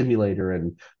tabletop simulator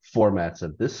and formats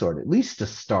of this sort, at least to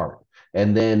start.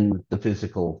 And then the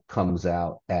physical comes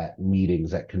out at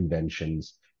meetings, at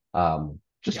conventions,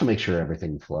 just yeah, to make sure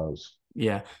everything flows.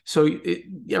 yeah. So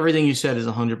everything you said is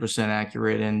 100%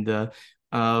 accurate, and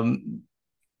um,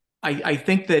 I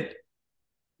think that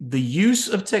the use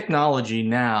of technology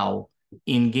now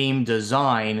in game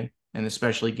design and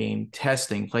especially game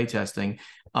testing, play testing,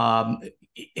 um,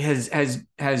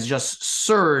 has just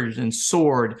surged and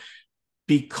soared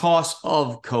because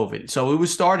of COVID. So it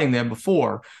was starting there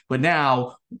before, but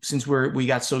now since we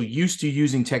got so used to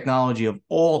using technology of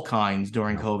all kinds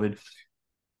during Yeah. COVID,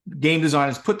 game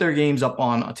designers put their games up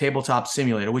on a tabletop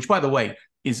simulator, which by the way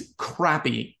is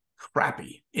crappy.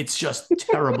 It's just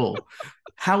terrible.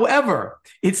 However,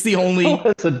 it's the I only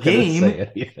wasn't going to game.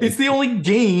 say It's anything. the only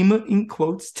game in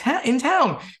quotes in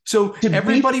town. So To be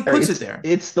everybody fair, puts it there.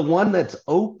 it's the one that's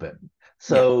open. Yeah,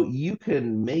 So you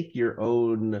can make your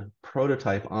own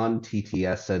prototype on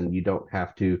TTS and you don't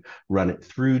have to run it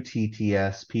through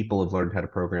TTS. People have learned how to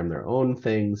program their own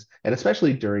things. And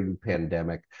especially during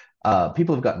pandemic,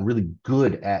 people have gotten really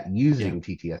good at yeah, using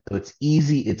TTS. So it's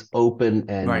easy, it's open,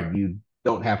 right. and you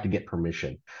don't have to get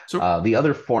permission. So The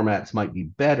other formats might be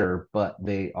better, but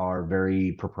they are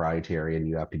very proprietary and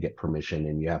you have to get permission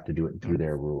and you have to do it through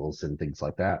their rules and things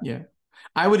like that. yeah,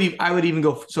 I would even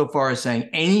go so far as saying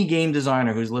any game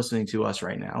designer who's listening to us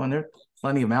right now, and there are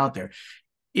plenty of them out there,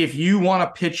 if you want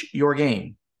to pitch your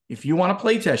game, if you want to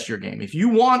play test your game, if you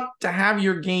want to have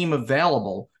your game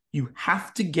available, you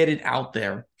have to get it out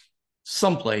there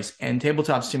someplace. And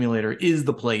Tabletop Simulator is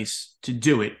the place to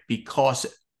do it because,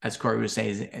 as Corey was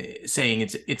saying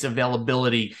its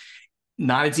availability,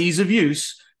 not its ease of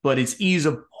use, but its ease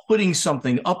of putting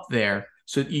something up there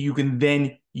so that you can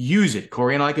then use it.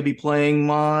 Corey and I could be playing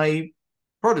my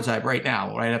prototype right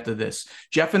now, right after this.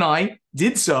 Jeff and I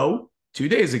did so 2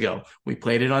 days ago. We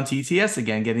played it on TTS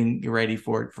again, getting ready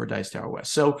for Dice Tower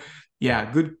West. So,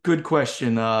 yeah, good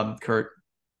question, Kurt.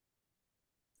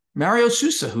 Mario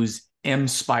Sousa, who's M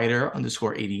Spider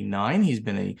underscore 89. He's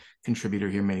been a contributor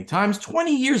here many times.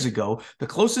 20 years ago, the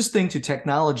closest thing to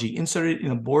technology inserted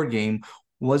in a board game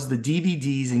was the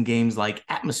DVDs in games like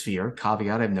Atmosphere.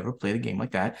 Caveat, I've never played a game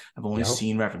like that. I've only Yep.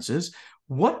 seen references.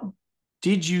 What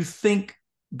did you think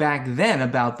back then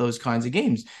about those kinds of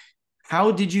games?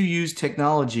 How did you use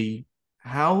technology?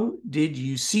 How did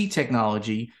you see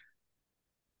technology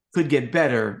could get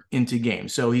better into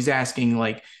games? So he's asking,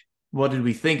 like, what did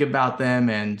we think about them,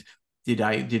 and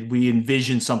did we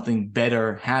envision something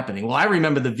better happening? Well, I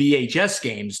remember the VHS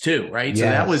games too, right? So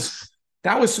Yes.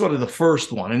 that was sort of the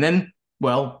first one. And then,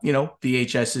 well,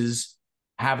 VHSs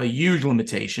have a huge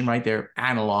limitation, right? They're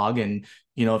analog, and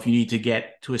if you need to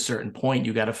get to a certain point,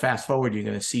 you got to fast forward. You're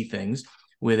going to see things.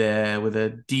 With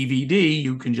a DVD,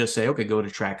 you can just say, okay, go to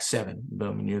track 7,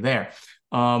 boom, and you're there.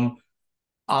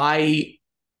 I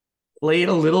played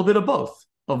a little bit of both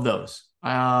of those.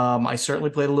 I certainly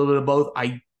played a little bit of both.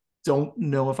 I don't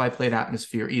know if I played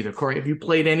Atmosphere either. Corey, have you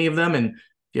played any of them? And do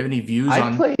you have any views I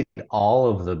on? played all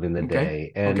of them in the Okay,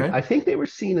 day, and okay. I think they were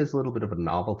seen as a little bit of a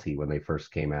novelty when they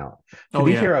first came out. To Oh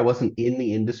be yeah, fair, I wasn't in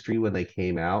the industry when they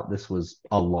came out. This was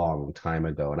a long time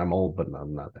ago, and I'm old, but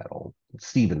I'm not that old.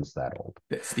 Steven's that old.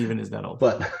 Steven is that old.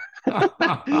 But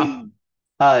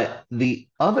the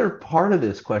other part of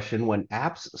this question, when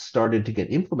apps started to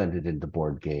get implemented into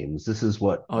board games, this is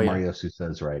what Oh yeah. Mario Sousa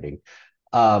is writing.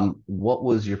 What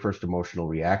was your first emotional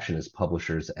reaction as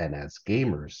publishers and as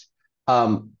gamers?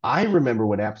 I remember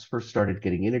when apps first started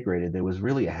getting integrated, there was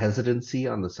really a hesitancy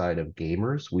on the side of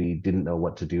gamers. We didn't know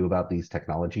what to do about these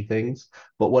technology things.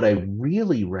 But what I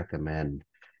really recommend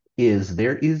is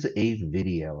there is a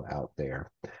video out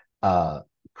there. Uh,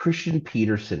 Christian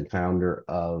Peterson, founder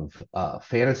of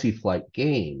Fantasy Flight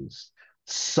Games,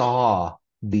 saw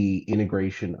the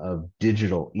integration of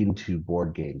digital into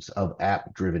board games, of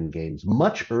app-driven games,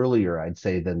 much earlier, I'd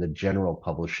say, than the general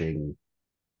publishing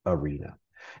arena.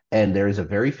 And there is a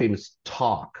very famous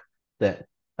talk that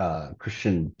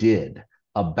Christian did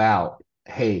about,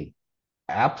 hey,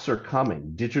 apps are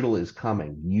coming, digital is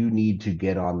coming, you need to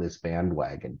get on this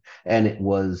bandwagon. And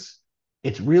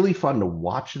it's really fun to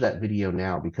watch that video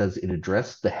now because it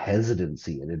addressed the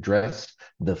hesitancy, it addressed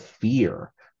the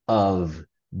fear of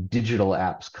digital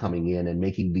apps coming in and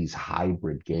making these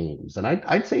hybrid games. And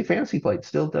I'd say Fantasy Flight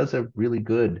still does a really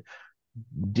good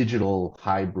digital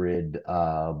hybrid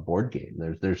board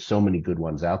game. There's so many good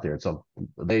ones out there. So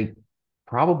they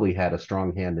probably had a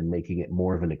strong hand in making it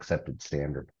more of an accepted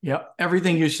standard. Yep.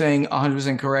 Everything you're saying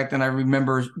 100% correct. And I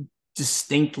remember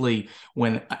distinctly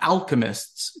when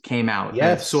Alchemists came out. Yes.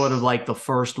 That's sort of like the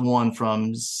first one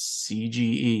from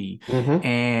CGE. Mm-hmm.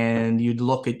 And you'd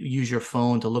use your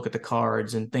phone to look at the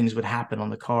cards and things would happen on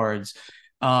the cards.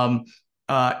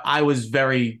 I was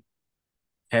very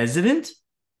hesitant,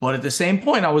 but at the same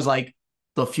point, I was like,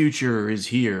 the future is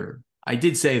here. I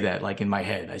did say that, like in my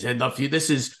head. I said,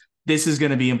 this is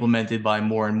going to be implemented by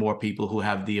more and more people who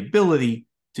have the ability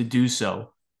to do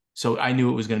so. So I knew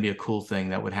it was going to be a cool thing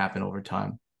that would happen over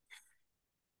time.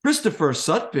 Christopher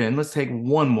Sutphin, let's take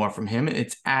one more from him.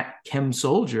 It's at Chem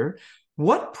Soldier.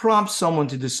 What prompts someone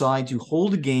to decide to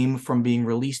hold a game from being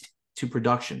released to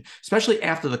production, especially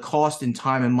after the cost and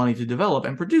time and money to develop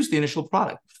and produce the initial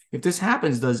product? If this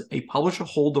happens, does a publisher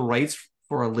hold the rights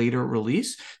for a later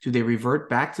release? Do they revert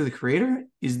back to the creator?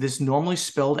 Is this normally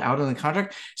spelled out in the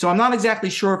contract? So I'm not exactly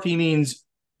sure if he means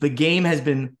the game has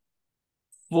been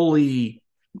fully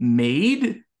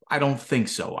made. I don't think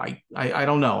so. I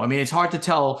don't know. I mean, it's hard to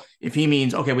tell if he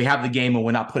means, okay, we have the game and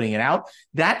we're not putting it out.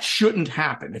 That shouldn't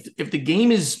happen. If the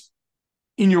game is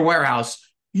in your warehouse,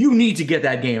 you need to get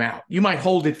that game out. You might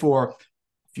hold it for a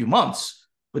few months,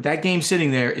 but that game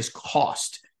sitting there is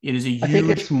cost. It is a huge I think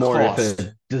it's more cost. if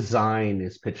a design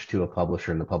is pitched to a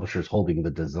publisher and the publisher is holding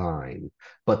the design,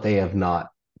 but they have not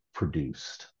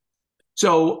produced.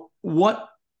 So what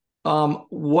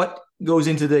goes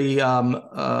into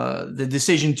the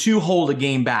decision to hold a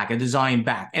game back, a design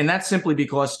back? And that's simply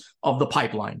because of the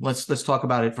pipeline. Let's talk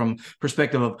about it from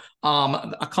perspective of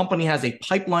a company has a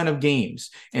pipeline of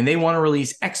games and they want to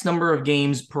release X number of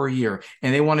games per year,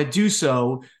 and they want to do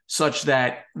so such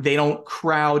that they don't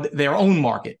crowd their own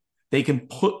market. They can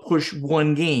push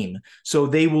one game. So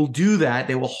they will do that.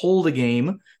 They will hold a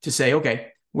game to say,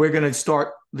 okay, we're going to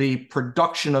start the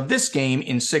production of this game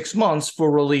in 6 months for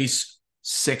release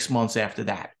 6 months after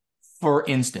that, for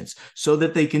instance, so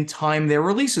that they can time their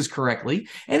releases correctly.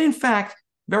 And in fact,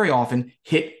 very often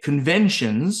hit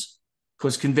conventions,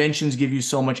 because conventions give you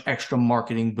so much extra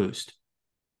marketing boost.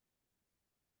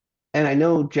 And I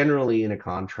know generally in a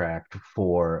contract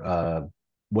for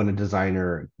when a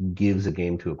designer gives a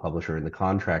game to a publisher in the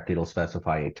contract, it'll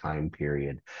specify a time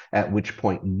period, at which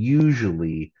point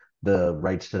usually the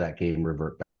rights to that game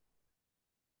revert back.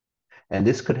 And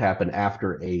this could happen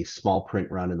after a small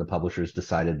print run and the publishers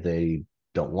decided they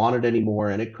don't want it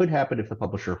anymore. And it could happen if the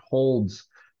publisher holds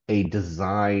a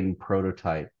design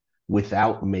prototype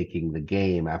without making the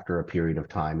game after a period of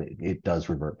time. It does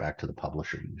revert back to the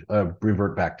publisher,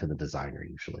 revert back to the designer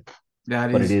usually.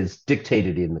 But it is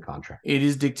dictated in the contract. It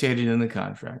is dictated in the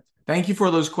contract. Thank you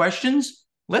for those questions.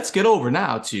 Let's get over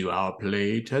now to our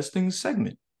play testing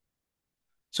segment.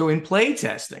 So in play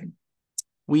testing,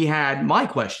 we had my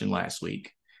question last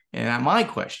week, and my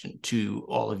question to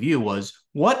all of you was,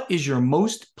 what is your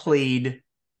most played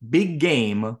big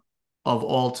game of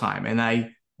all time?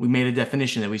 And we made a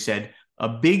definition that we said a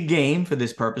big game for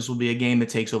this purpose will be a game that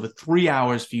takes over 3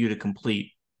 hours for you to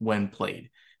complete when played.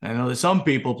 And I know that some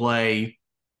people play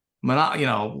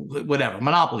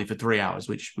Monopoly for 3 hours,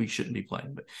 which we shouldn't be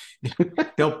playing,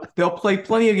 but they'll play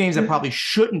plenty of games that probably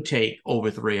shouldn't take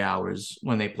over 3 hours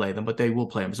when they play them, but they will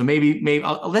play them. So maybe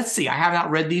let's see. I have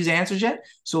not read these answers yet,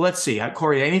 so let's see.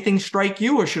 Corey, anything strike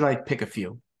you, or should I pick a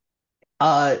few?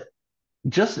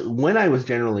 Just when I was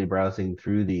generally browsing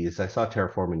through these, I saw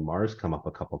Terraforming Mars come up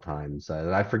a couple times.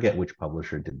 I forget which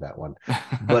publisher did that one,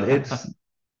 but it's.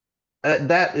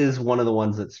 That is one of the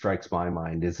ones that strikes my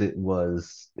mind. It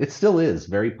still is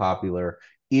very popular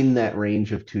in that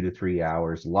range of 2 to 3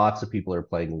 hours. Lots of people are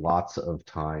playing lots of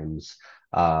times.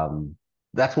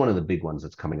 That's one of the big ones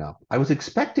that's coming up. I was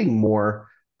expecting more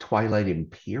Twilight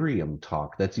Imperium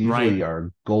talk. That's usually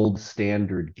our gold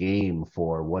standard game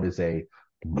for what is a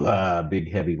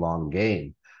big, heavy, long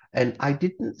game. And I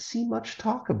didn't see much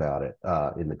talk about it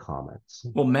in the comments.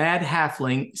 Well, Mad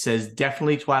Halfling says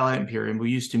definitely Twilight Imperium. We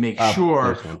used to make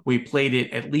sure we played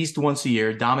it at least once a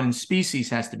year. Dominant Species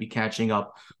has to be catching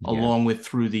up along with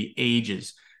Through the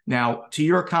Ages. Now, to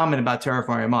your comment about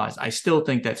Terraforming Mars, I still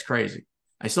think that's crazy.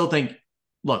 I still think,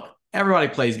 look, everybody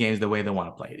plays games the way they want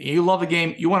to play it. You love a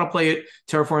game, you want to play it,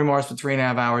 Terraforming Mars for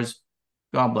 3.5 hours.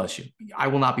 God bless you. I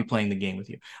will not be playing the game with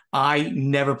you. I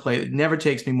never play. It never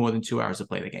takes me more than 2 hours to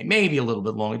play the game. Maybe a little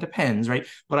bit longer, depends, right?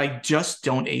 But I just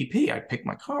don't AP. I pick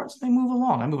my cards and I move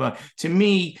along. I move on. To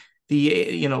me,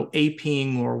 the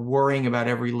APing or worrying about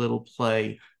every little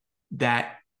play,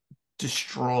 that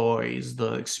destroys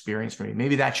the experience for me.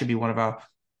 Maybe that should be one of our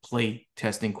play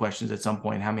testing questions at some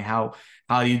point. How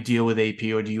do you deal with AP,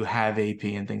 or do you have AP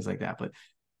and things like that? But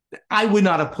I would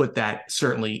not have put that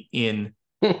certainly in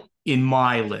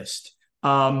my list.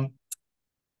 Some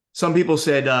people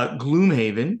said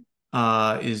Gloomhaven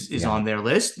is on their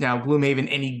list. Now, Gloomhaven,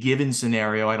 any given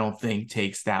scenario, I don't think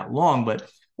takes that long. But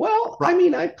I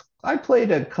mean, I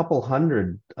played a couple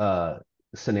hundred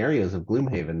scenarios of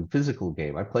Gloomhaven, physical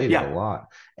game. I played it a lot,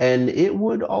 and it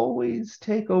would always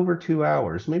take over 2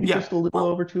 hours, maybe just a little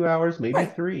over 2 hours, maybe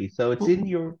three. So it's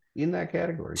in that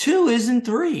category. 2 isn't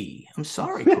 3. I'm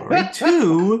sorry, Corey.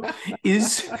 2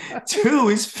 is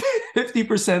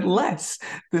 50% less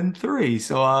than 3.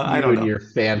 So I don't know. Your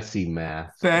fancy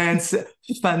math.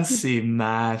 Fancy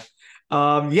math.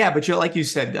 But like you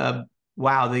said,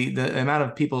 wow, the amount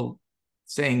of people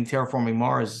saying Terraforming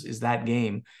Mars is that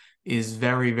game is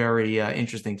very, very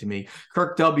interesting to me.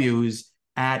 Kirk W., who's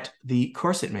at the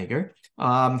Corset Maker,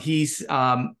 he's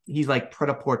like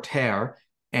Pret-a-Porter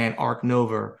and Arc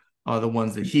Nova are the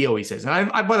ones that he always says.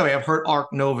 And by the way, I've heard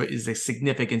Arc Nova is a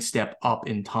significant step up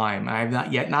in time. I've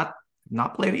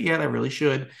not played it yet. I really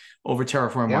should, over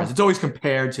Terraforming Mars. It's always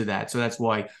compared to that, so that's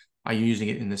why I'm using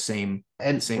it in the same.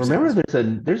 And remember,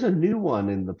 there's a new one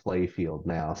in the play field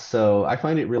now. So I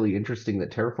find it really interesting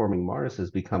that Terraforming Mars has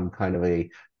become kind of a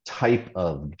type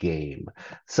of game.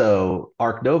 So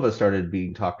Arc Nova started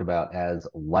being talked about as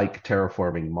like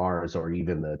Terraforming Mars, or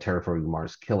even the Terraforming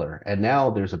Mars killer. And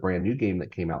now there's a brand new game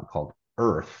that came out called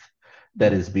Earth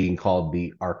that is being called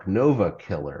the Arc Nova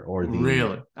killer, or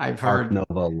the I've heard Arc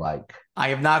Nova like. I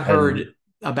have not heard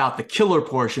about the killer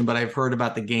portion, but I've heard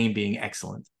about the game being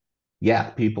excellent. Yeah,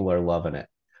 people are loving it.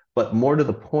 But more to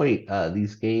the point,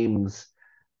 these games,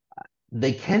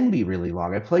 they can be really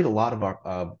long. I played a lot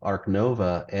of Arc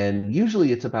Nova, and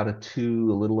usually it's about a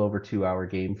little over 2 hour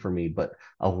game for me. But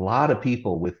a lot of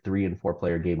people with 3 and 4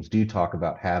 player games do talk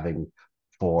about having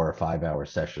 4 or 5 hour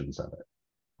sessions of it.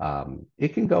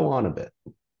 It can go on a bit.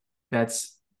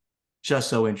 That's just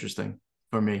so interesting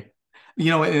for me.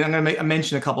 And I'm going to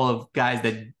mention a couple of guys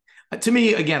that, to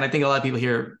me, again, I think a lot of people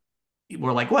here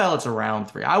were like, well, it's around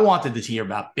 3. I wanted to hear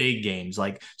about big games.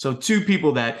 So 2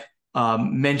 people that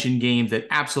mention games that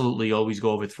absolutely always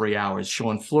go over 3 hours.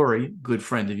 Sean Fleury, good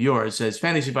friend of yours, says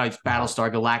Fantasy Fights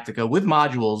Battlestar Galactica with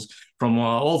modules from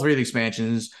all 3 of the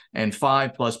expansions and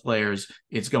 5+ players.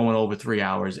 It's going over 3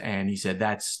 hours, and he said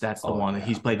that's the one that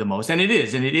he's played the most. And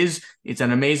it's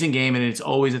an amazing game, and it's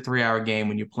always a 3 hour game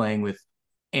when you're playing with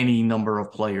any number of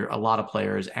a lot of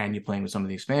players, and you're playing with some of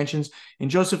the expansions. And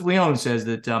Joseph Leone says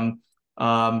that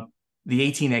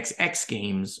the 18xx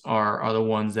games are the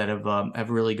ones that have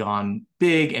really gone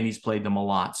big, and he's played them a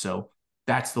lot. So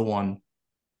that's the one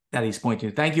that he's pointing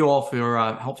to. Thank you all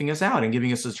for helping us out and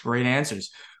giving us such great answers.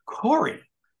 Corey,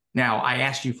 now I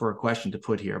asked you for a question to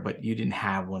put here, but you didn't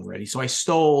have one ready. So I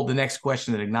stole the next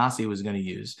question that Ignacy was going to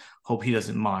use. Hope he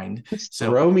doesn't mind.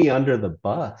 Throw me under the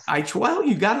bus. Well,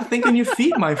 you got to think on your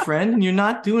feet, my friend, and you're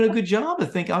not doing a good job to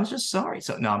think. I'm just sorry.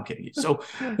 So no, I'm kidding you. So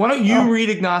why don't you read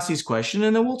Ignacy's question,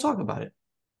 and then we'll talk about it.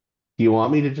 Do you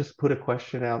want me to just put a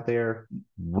question out there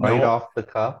off the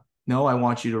cuff? No, I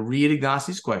want you to read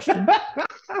Ignacy's question,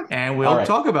 and we'll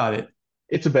talk about it.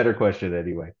 It's a better question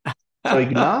anyway. So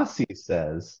Ignacy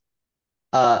says,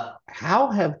 how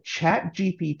have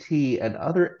ChatGPT and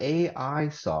other AI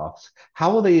softs,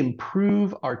 how will they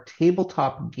improve our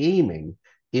tabletop gaming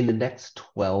in the next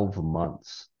 12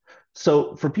 months?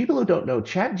 So for people who don't know,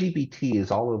 ChatGPT is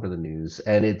all over the news,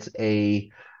 and it's a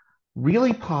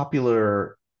really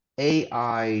popular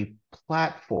AI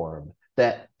platform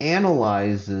that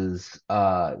analyzes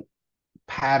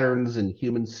patterns in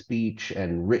human speech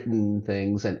and written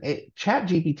things. And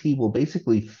ChatGPT will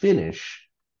basically finish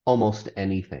almost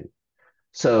anything.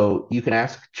 So you can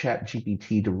ask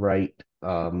ChatGPT to write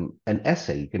an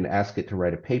essay. You can ask it to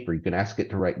write a paper. You can ask it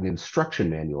to write an instruction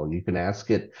manual. You can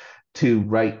ask it to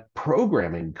write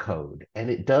programming code. And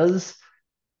it does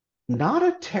not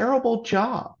a terrible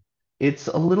job. It's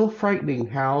a little frightening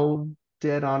how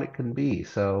dead on it can be.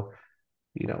 So,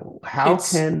 how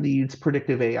can these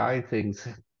predictive AI things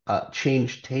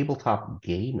change tabletop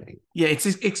gaming? Yeah,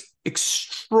 it's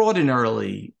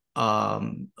extraordinarily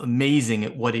amazing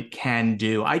at what it can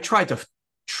do. I tried to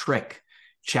trick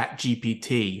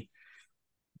ChatGPT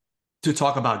to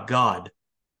talk about God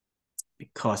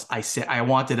because I said I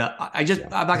wanted to. I'm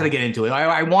not going to get into it.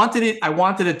 I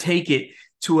wanted to take it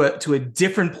to a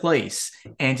different place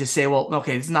and to say, well,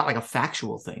 okay, it's not like a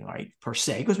factual thing, right, per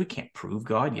se, because we can't prove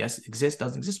God. Yes, it exists,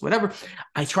 doesn't exist, whatever.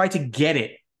 I tried to get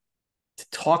it to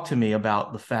talk to me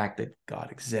about the fact that God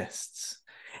exists,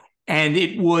 and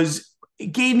it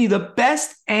gave me the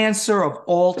best answer of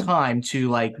all time to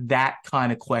like that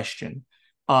kind of question.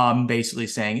 Basically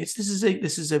saying this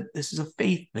is a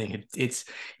faith thing. It's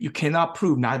you cannot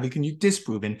prove, neither can you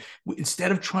disprove. And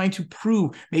instead of trying to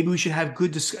prove, maybe we should have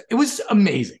good discussion. It was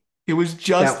amazing. It was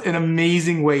just an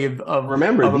amazing way of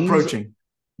approaching.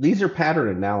 These are pattern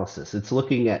analysis. It's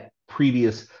looking at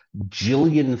previous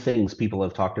jillion things people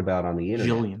have talked about on the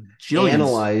internet. Jillions.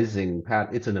 Analyzing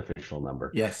it's an official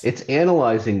number. Yes. It's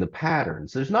analyzing the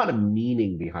patterns. There's not a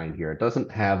meaning behind here. It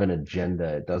doesn't have an agenda.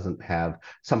 It doesn't have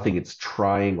something it's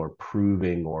trying or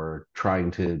proving or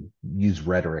trying to use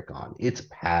rhetoric on. It's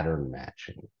pattern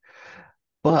matching.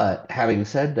 But having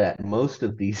said that, most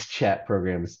of these chat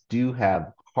programs do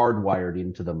have hardwired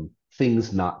into them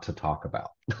things not to talk about.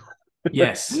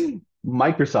 Yes.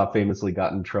 Microsoft famously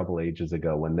got in trouble ages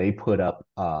ago when they put up,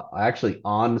 actually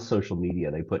on social media,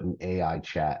 they put an AI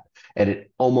chat, and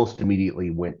it almost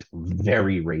immediately went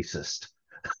very racist.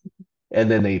 And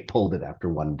then they pulled it after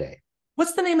one day.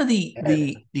 What's the name of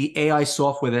the AI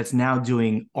software that's now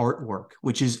doing artwork,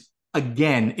 which is,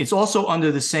 again, it's also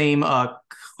under the same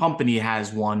company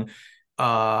has one,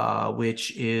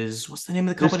 which is, what's the name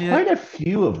of the company? There's quite a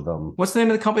few of them. What's the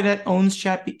name of the company that owns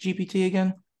ChatGPT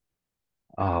again?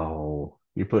 Oh,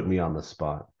 you're putting me on the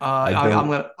spot.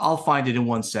 I'll find it in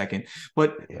 1 second.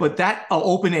 But that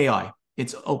OpenAI.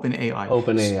 It's OpenAI.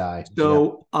 OpenAI.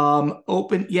 So so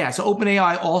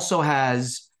OpenAI also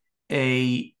has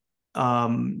you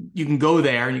can go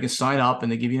there and you can sign up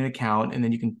and they give you an account and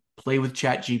then you can play with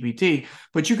ChatGPT.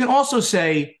 But you can also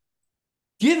say,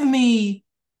 give me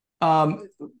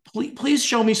please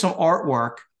show me some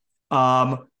artwork.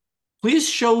 Please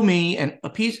show me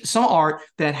some art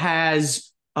that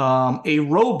has a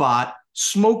robot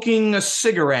smoking a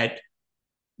cigarette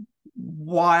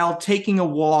while taking a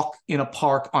walk in a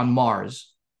park on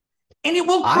Mars. And it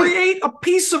will create a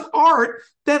piece of art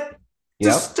that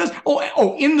just does,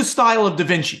 in the style of Da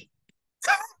Vinci.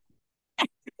 It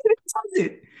does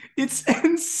it. It's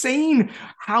insane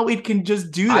how it can just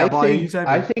do that.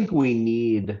 I think we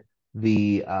need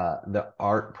the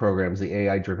art programs, the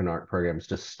AI-driven art programs,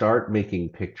 to start making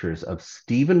pictures of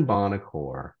Stephen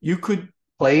Bonacore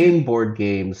playing board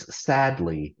games,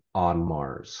 sadly, on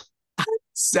Mars.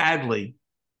 Sadly,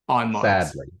 on Mars.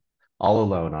 Sadly, all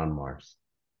alone on Mars.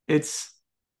 It's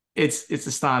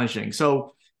astonishing.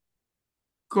 So,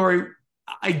 Corey,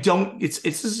 this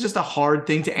is just a hard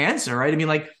thing to answer, right? I mean,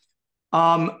 like,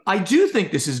 I do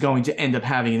think this is going to end up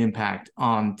having an impact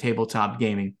on tabletop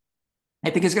gaming.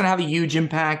 I think it's going to have a huge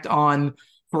impact on,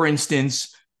 for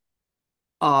instance,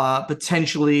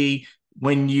 potentially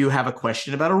when you have a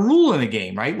question about a rule in a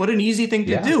game, right? What an easy thing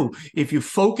to do if you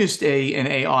focused an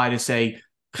AI to say,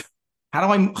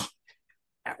 how do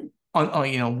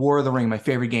on War of the Ring, my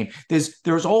favorite game.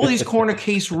 There's all these corner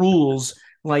case rules,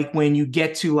 like when you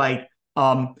get to like,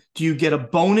 do you get a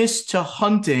bonus to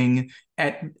hunting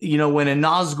at when a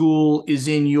Nazgul is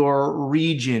in your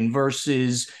region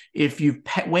versus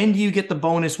when do you get the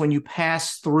bonus when you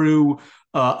pass through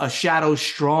a shadow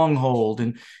stronghold,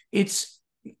 and it's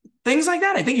things like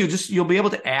that. I think you'll be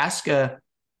able to ask an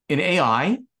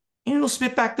AI and it'll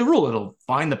spit back the rule. It'll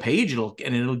find the page, it'll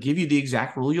give you the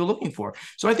exact rule you're looking for.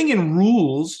 So I think in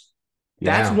rules,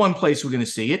 that's one place we're going to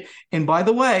see it. And by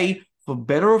the way, for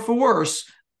better or for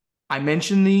worse, I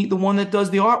mentioned the one that does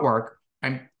the artwork.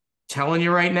 I'm telling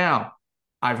you right now,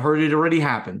 I've heard it already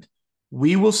happened.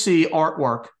 We will see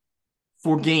artwork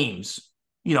for games.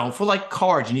 For like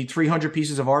cards, you need 300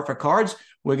 pieces of art for cards.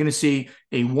 We're going to see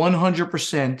a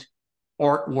 100%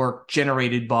 artwork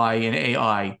generated by an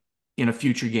AI in a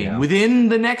future game within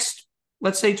the next,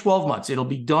 let's say, 12 months. It'll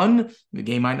be done. The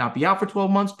game might not be out for 12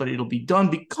 months, but it'll be done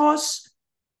because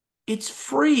it's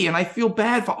free. And I feel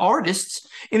bad for artists.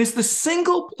 And it's the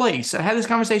single place. I had this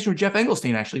conversation with Jeff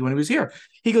Engelstein, actually, when he was here.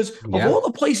 He goes, of all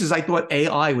the places I thought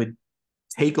AI would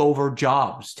take over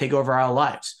jobs, take over our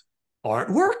lives,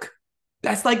 artwork?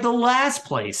 That's like the last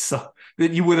place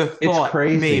that you would have thought. It's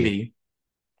crazy. Maybe.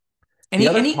 Any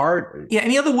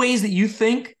other ways that you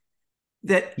think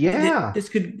that this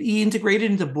could be integrated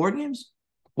into board games?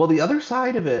 Well, the other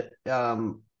side of it,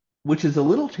 which is a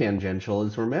little tangential,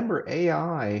 is remember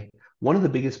AI, one of the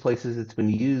biggest places it's been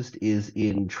used is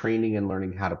in training and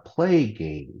learning how to play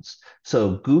games.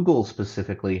 So Google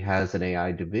specifically has an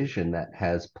AI division that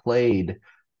has played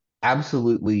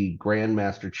absolutely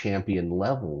grandmaster champion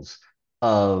levels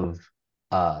of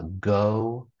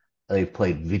Go. They've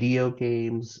played video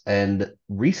games, and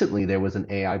recently there was an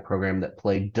AI program that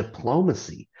played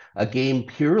Diplomacy, a game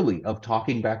purely of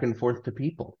talking back and forth to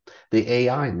people. The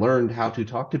AI learned how to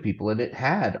talk to people, and it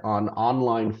had on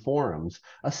online forums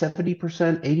a 70%,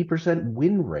 80%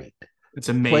 win rate It's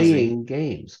amazing. playing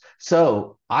games.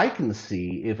 So I can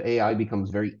see if AI becomes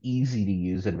very easy to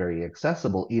use and very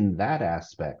accessible in that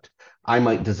aspect, I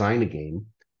might design a game,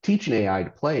 teach an AI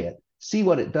to play it, see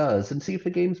what it does, and see if the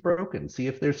game's broken, see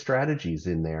if there's strategies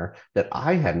in there that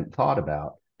I hadn't thought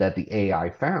about that the AI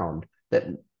found that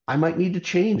I might need to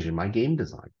change in my game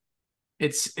design.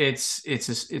 It's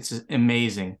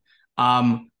amazing.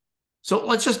 So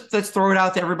let's throw it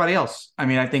out to everybody else. I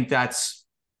mean, I think it's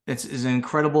an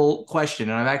incredible question,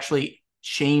 and I've actually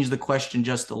changed the question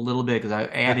just a little bit because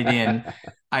I've added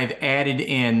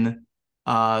in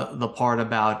the part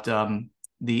about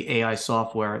the AI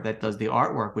software that does the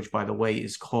artwork, which by the way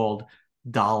is called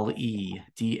DALL-E,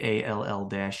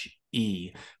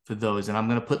 DALL-E for those, and I'm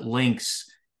going to put links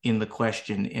in the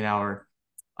question in our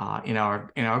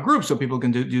group so people can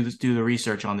do the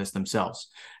research on this themselves.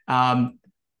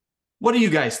 What do you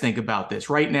guys think about this?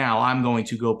 Right now, I'm going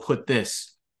to go put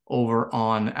this over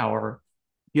on our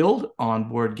guild on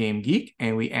Board Game Geek,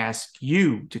 and we ask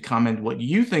you to comment what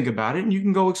you think about it, and you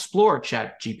can go explore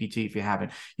ChatGPT if you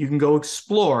haven't. You can go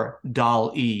explore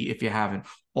DALL-E if you haven't,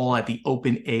 all at the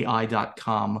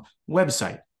openai.com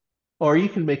website. Or you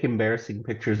can make embarrassing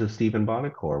pictures of Stephen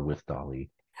Bonacore with Dolly.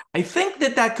 I think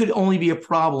that could only be a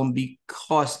problem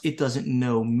because it doesn't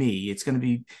know me. It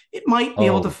might be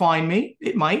able to find me.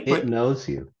 It might, but it knows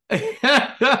you.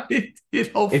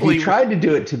 it hopefully. If you tried to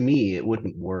do it to me, it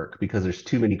wouldn't work because there's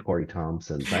too many Corey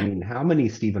Thompsons. I mean, how many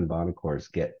Stephen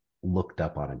Bonacores get looked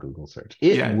up on a Google search?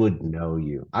 It would know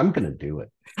you. I'm going to do it.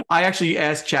 I actually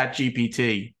asked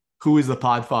ChatGPT, who is the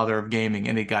Podfather of gaming,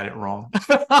 and it got it wrong.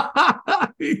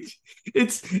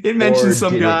 It mentioned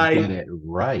some guy. Get it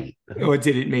right. Or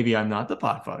did it? Maybe I'm not the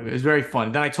Podfather. It was very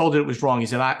fun. Then I told it it was wrong. He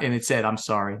said, and it said, I'm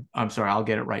sorry. I'll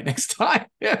get it right next time.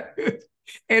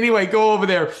 Anyway, go over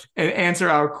there and answer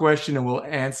our question, and we'll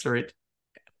answer it.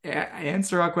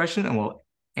 Answer our question, and we'll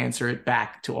answer it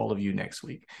back to all of you next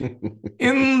week.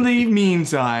 In the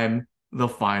meantime, the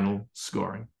final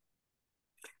scoring.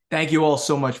 Thank you all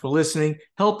so much for listening.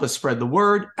 Help us spread the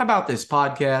word about this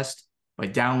podcast by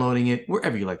downloading it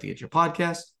wherever you like to get your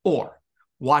podcast, or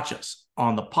watch us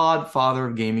on the Podfather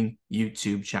of Gaming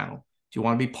YouTube channel. If you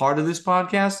want to be part of this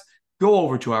podcast, go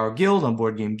over to our guild on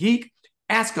Board Game Geek,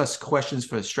 ask us questions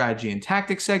for the strategy and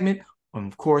tactics segment, and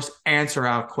of course, answer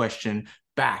our question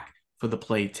back for the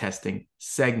play testing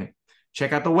segment.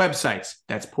 Check out the websites.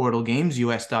 That's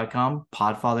portalgamesus.com,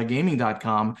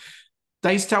 podfathergaming.com,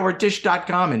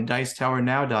 dicetowerdish.com, and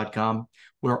dicetowernow.com.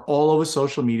 We're all over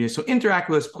social media, so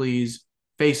interact with us, please.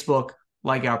 Facebook,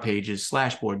 like our pages,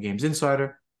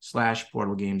 /BoardGamesInsider,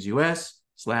 /PortalGamesUS,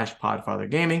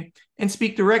 /PodfatherGaming, and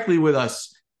speak directly with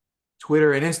us.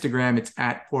 Twitter and Instagram, it's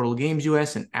at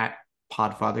PortalGamesUS and at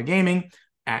PodfatherGaming,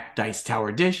 at Dice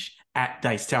Tower Dish, at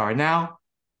Dice Tower Now,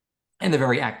 and the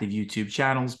very active YouTube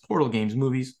channels, Portal Games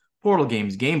Movies, Portal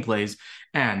Games Gameplays,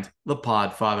 and the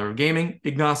Podfather of Gaming.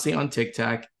 Ignacy on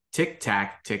TikTok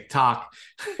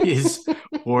is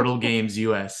Portal Games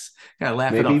US. Gotta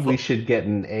laugh it up. Maybe we should get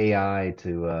an AI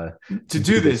to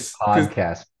do this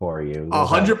podcast for you.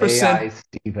 100%. AI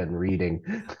Stephen reading.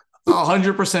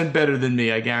 100% better than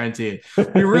me, I guarantee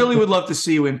it. We really would love to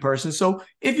see you in person. So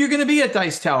if you're going to be at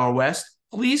Dice Tower West,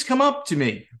 please come up to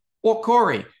me or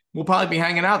Corey. We'll probably be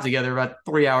hanging out together about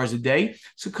 3 hours a day.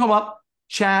 So come up,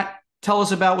 chat, tell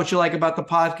us about what you like about the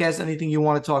podcast, anything you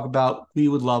want to talk about. We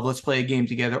would love. Let's play a game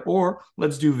together, or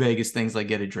let's do Vegas things like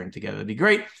get a drink together. It'd be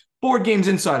great. Board Games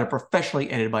Insider, professionally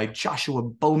edited by Joshua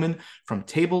Bowman from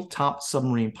Tabletop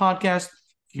Submarine Podcast.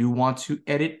 If you want to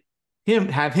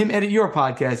have him edit your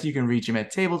podcast, you can reach him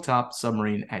at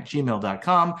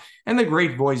tabletopsubmarine@gmail.com. And the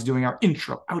great voice doing our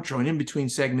intro, outro, and in-between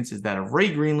segments is that of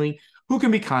Ray Greenlee, who can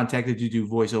be contacted to do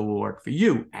voiceover work for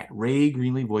you at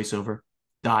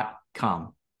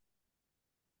raygreenleevoiceover.com.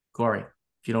 Corey,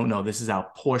 if you don't know, this is our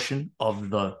portion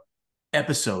of the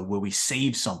episode where we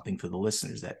save something for the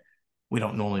listeners that we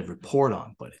don't normally report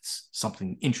on, but it's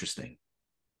something interesting.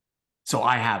 So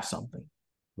I have something.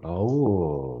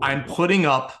 Oh. I'm putting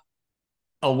up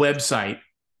a website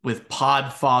with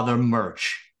Podfather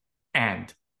merch,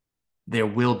 and there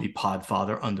will be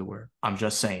Podfather underwear. I'm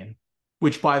just saying.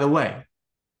 Which, by the way,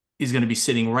 is going to be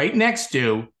sitting right next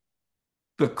to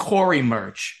the Corey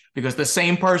merch, because the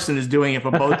same person is doing it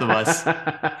for both of us.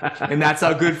 And that's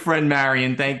our good friend,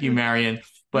 Marion. Thank you, Marion.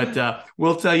 But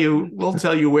we'll tell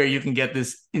you where you can get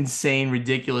this insane,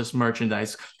 ridiculous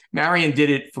merchandise. Marion did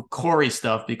it for Corey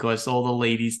stuff because all the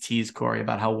ladies tease Corey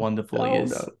about how wonderful he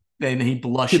is. No. And he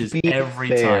blushes every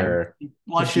time. He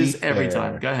blushes every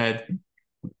time. Go ahead.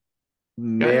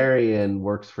 Marion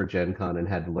works for Gen Con and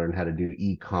had to learn how to do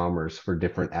e-commerce for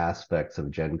different aspects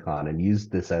of Gen Con and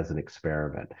used this as an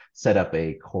experiment. Set up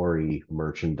a Corey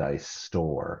merchandise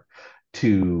store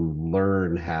to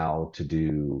learn how to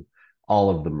do all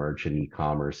of the merch and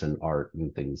e-commerce and art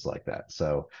and things like that.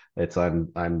 So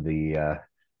I'm the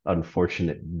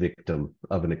unfortunate victim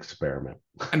of an experiment.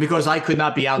 And because I could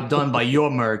not be outdone by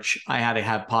your merch, I had to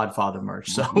have Podfather merch.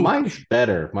 So mine's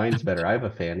better. I have a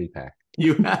fanny pack.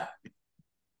 You have,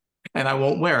 and I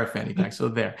won't wear a fanny pack. So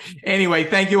there. Anyway,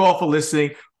 thank you all for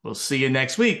listening. We'll see you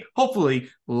next week,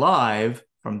 hopefully live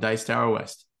from Dice Tower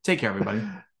West. Take care, everybody.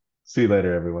 See you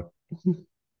later, everyone. 1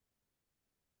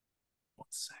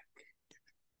 sec.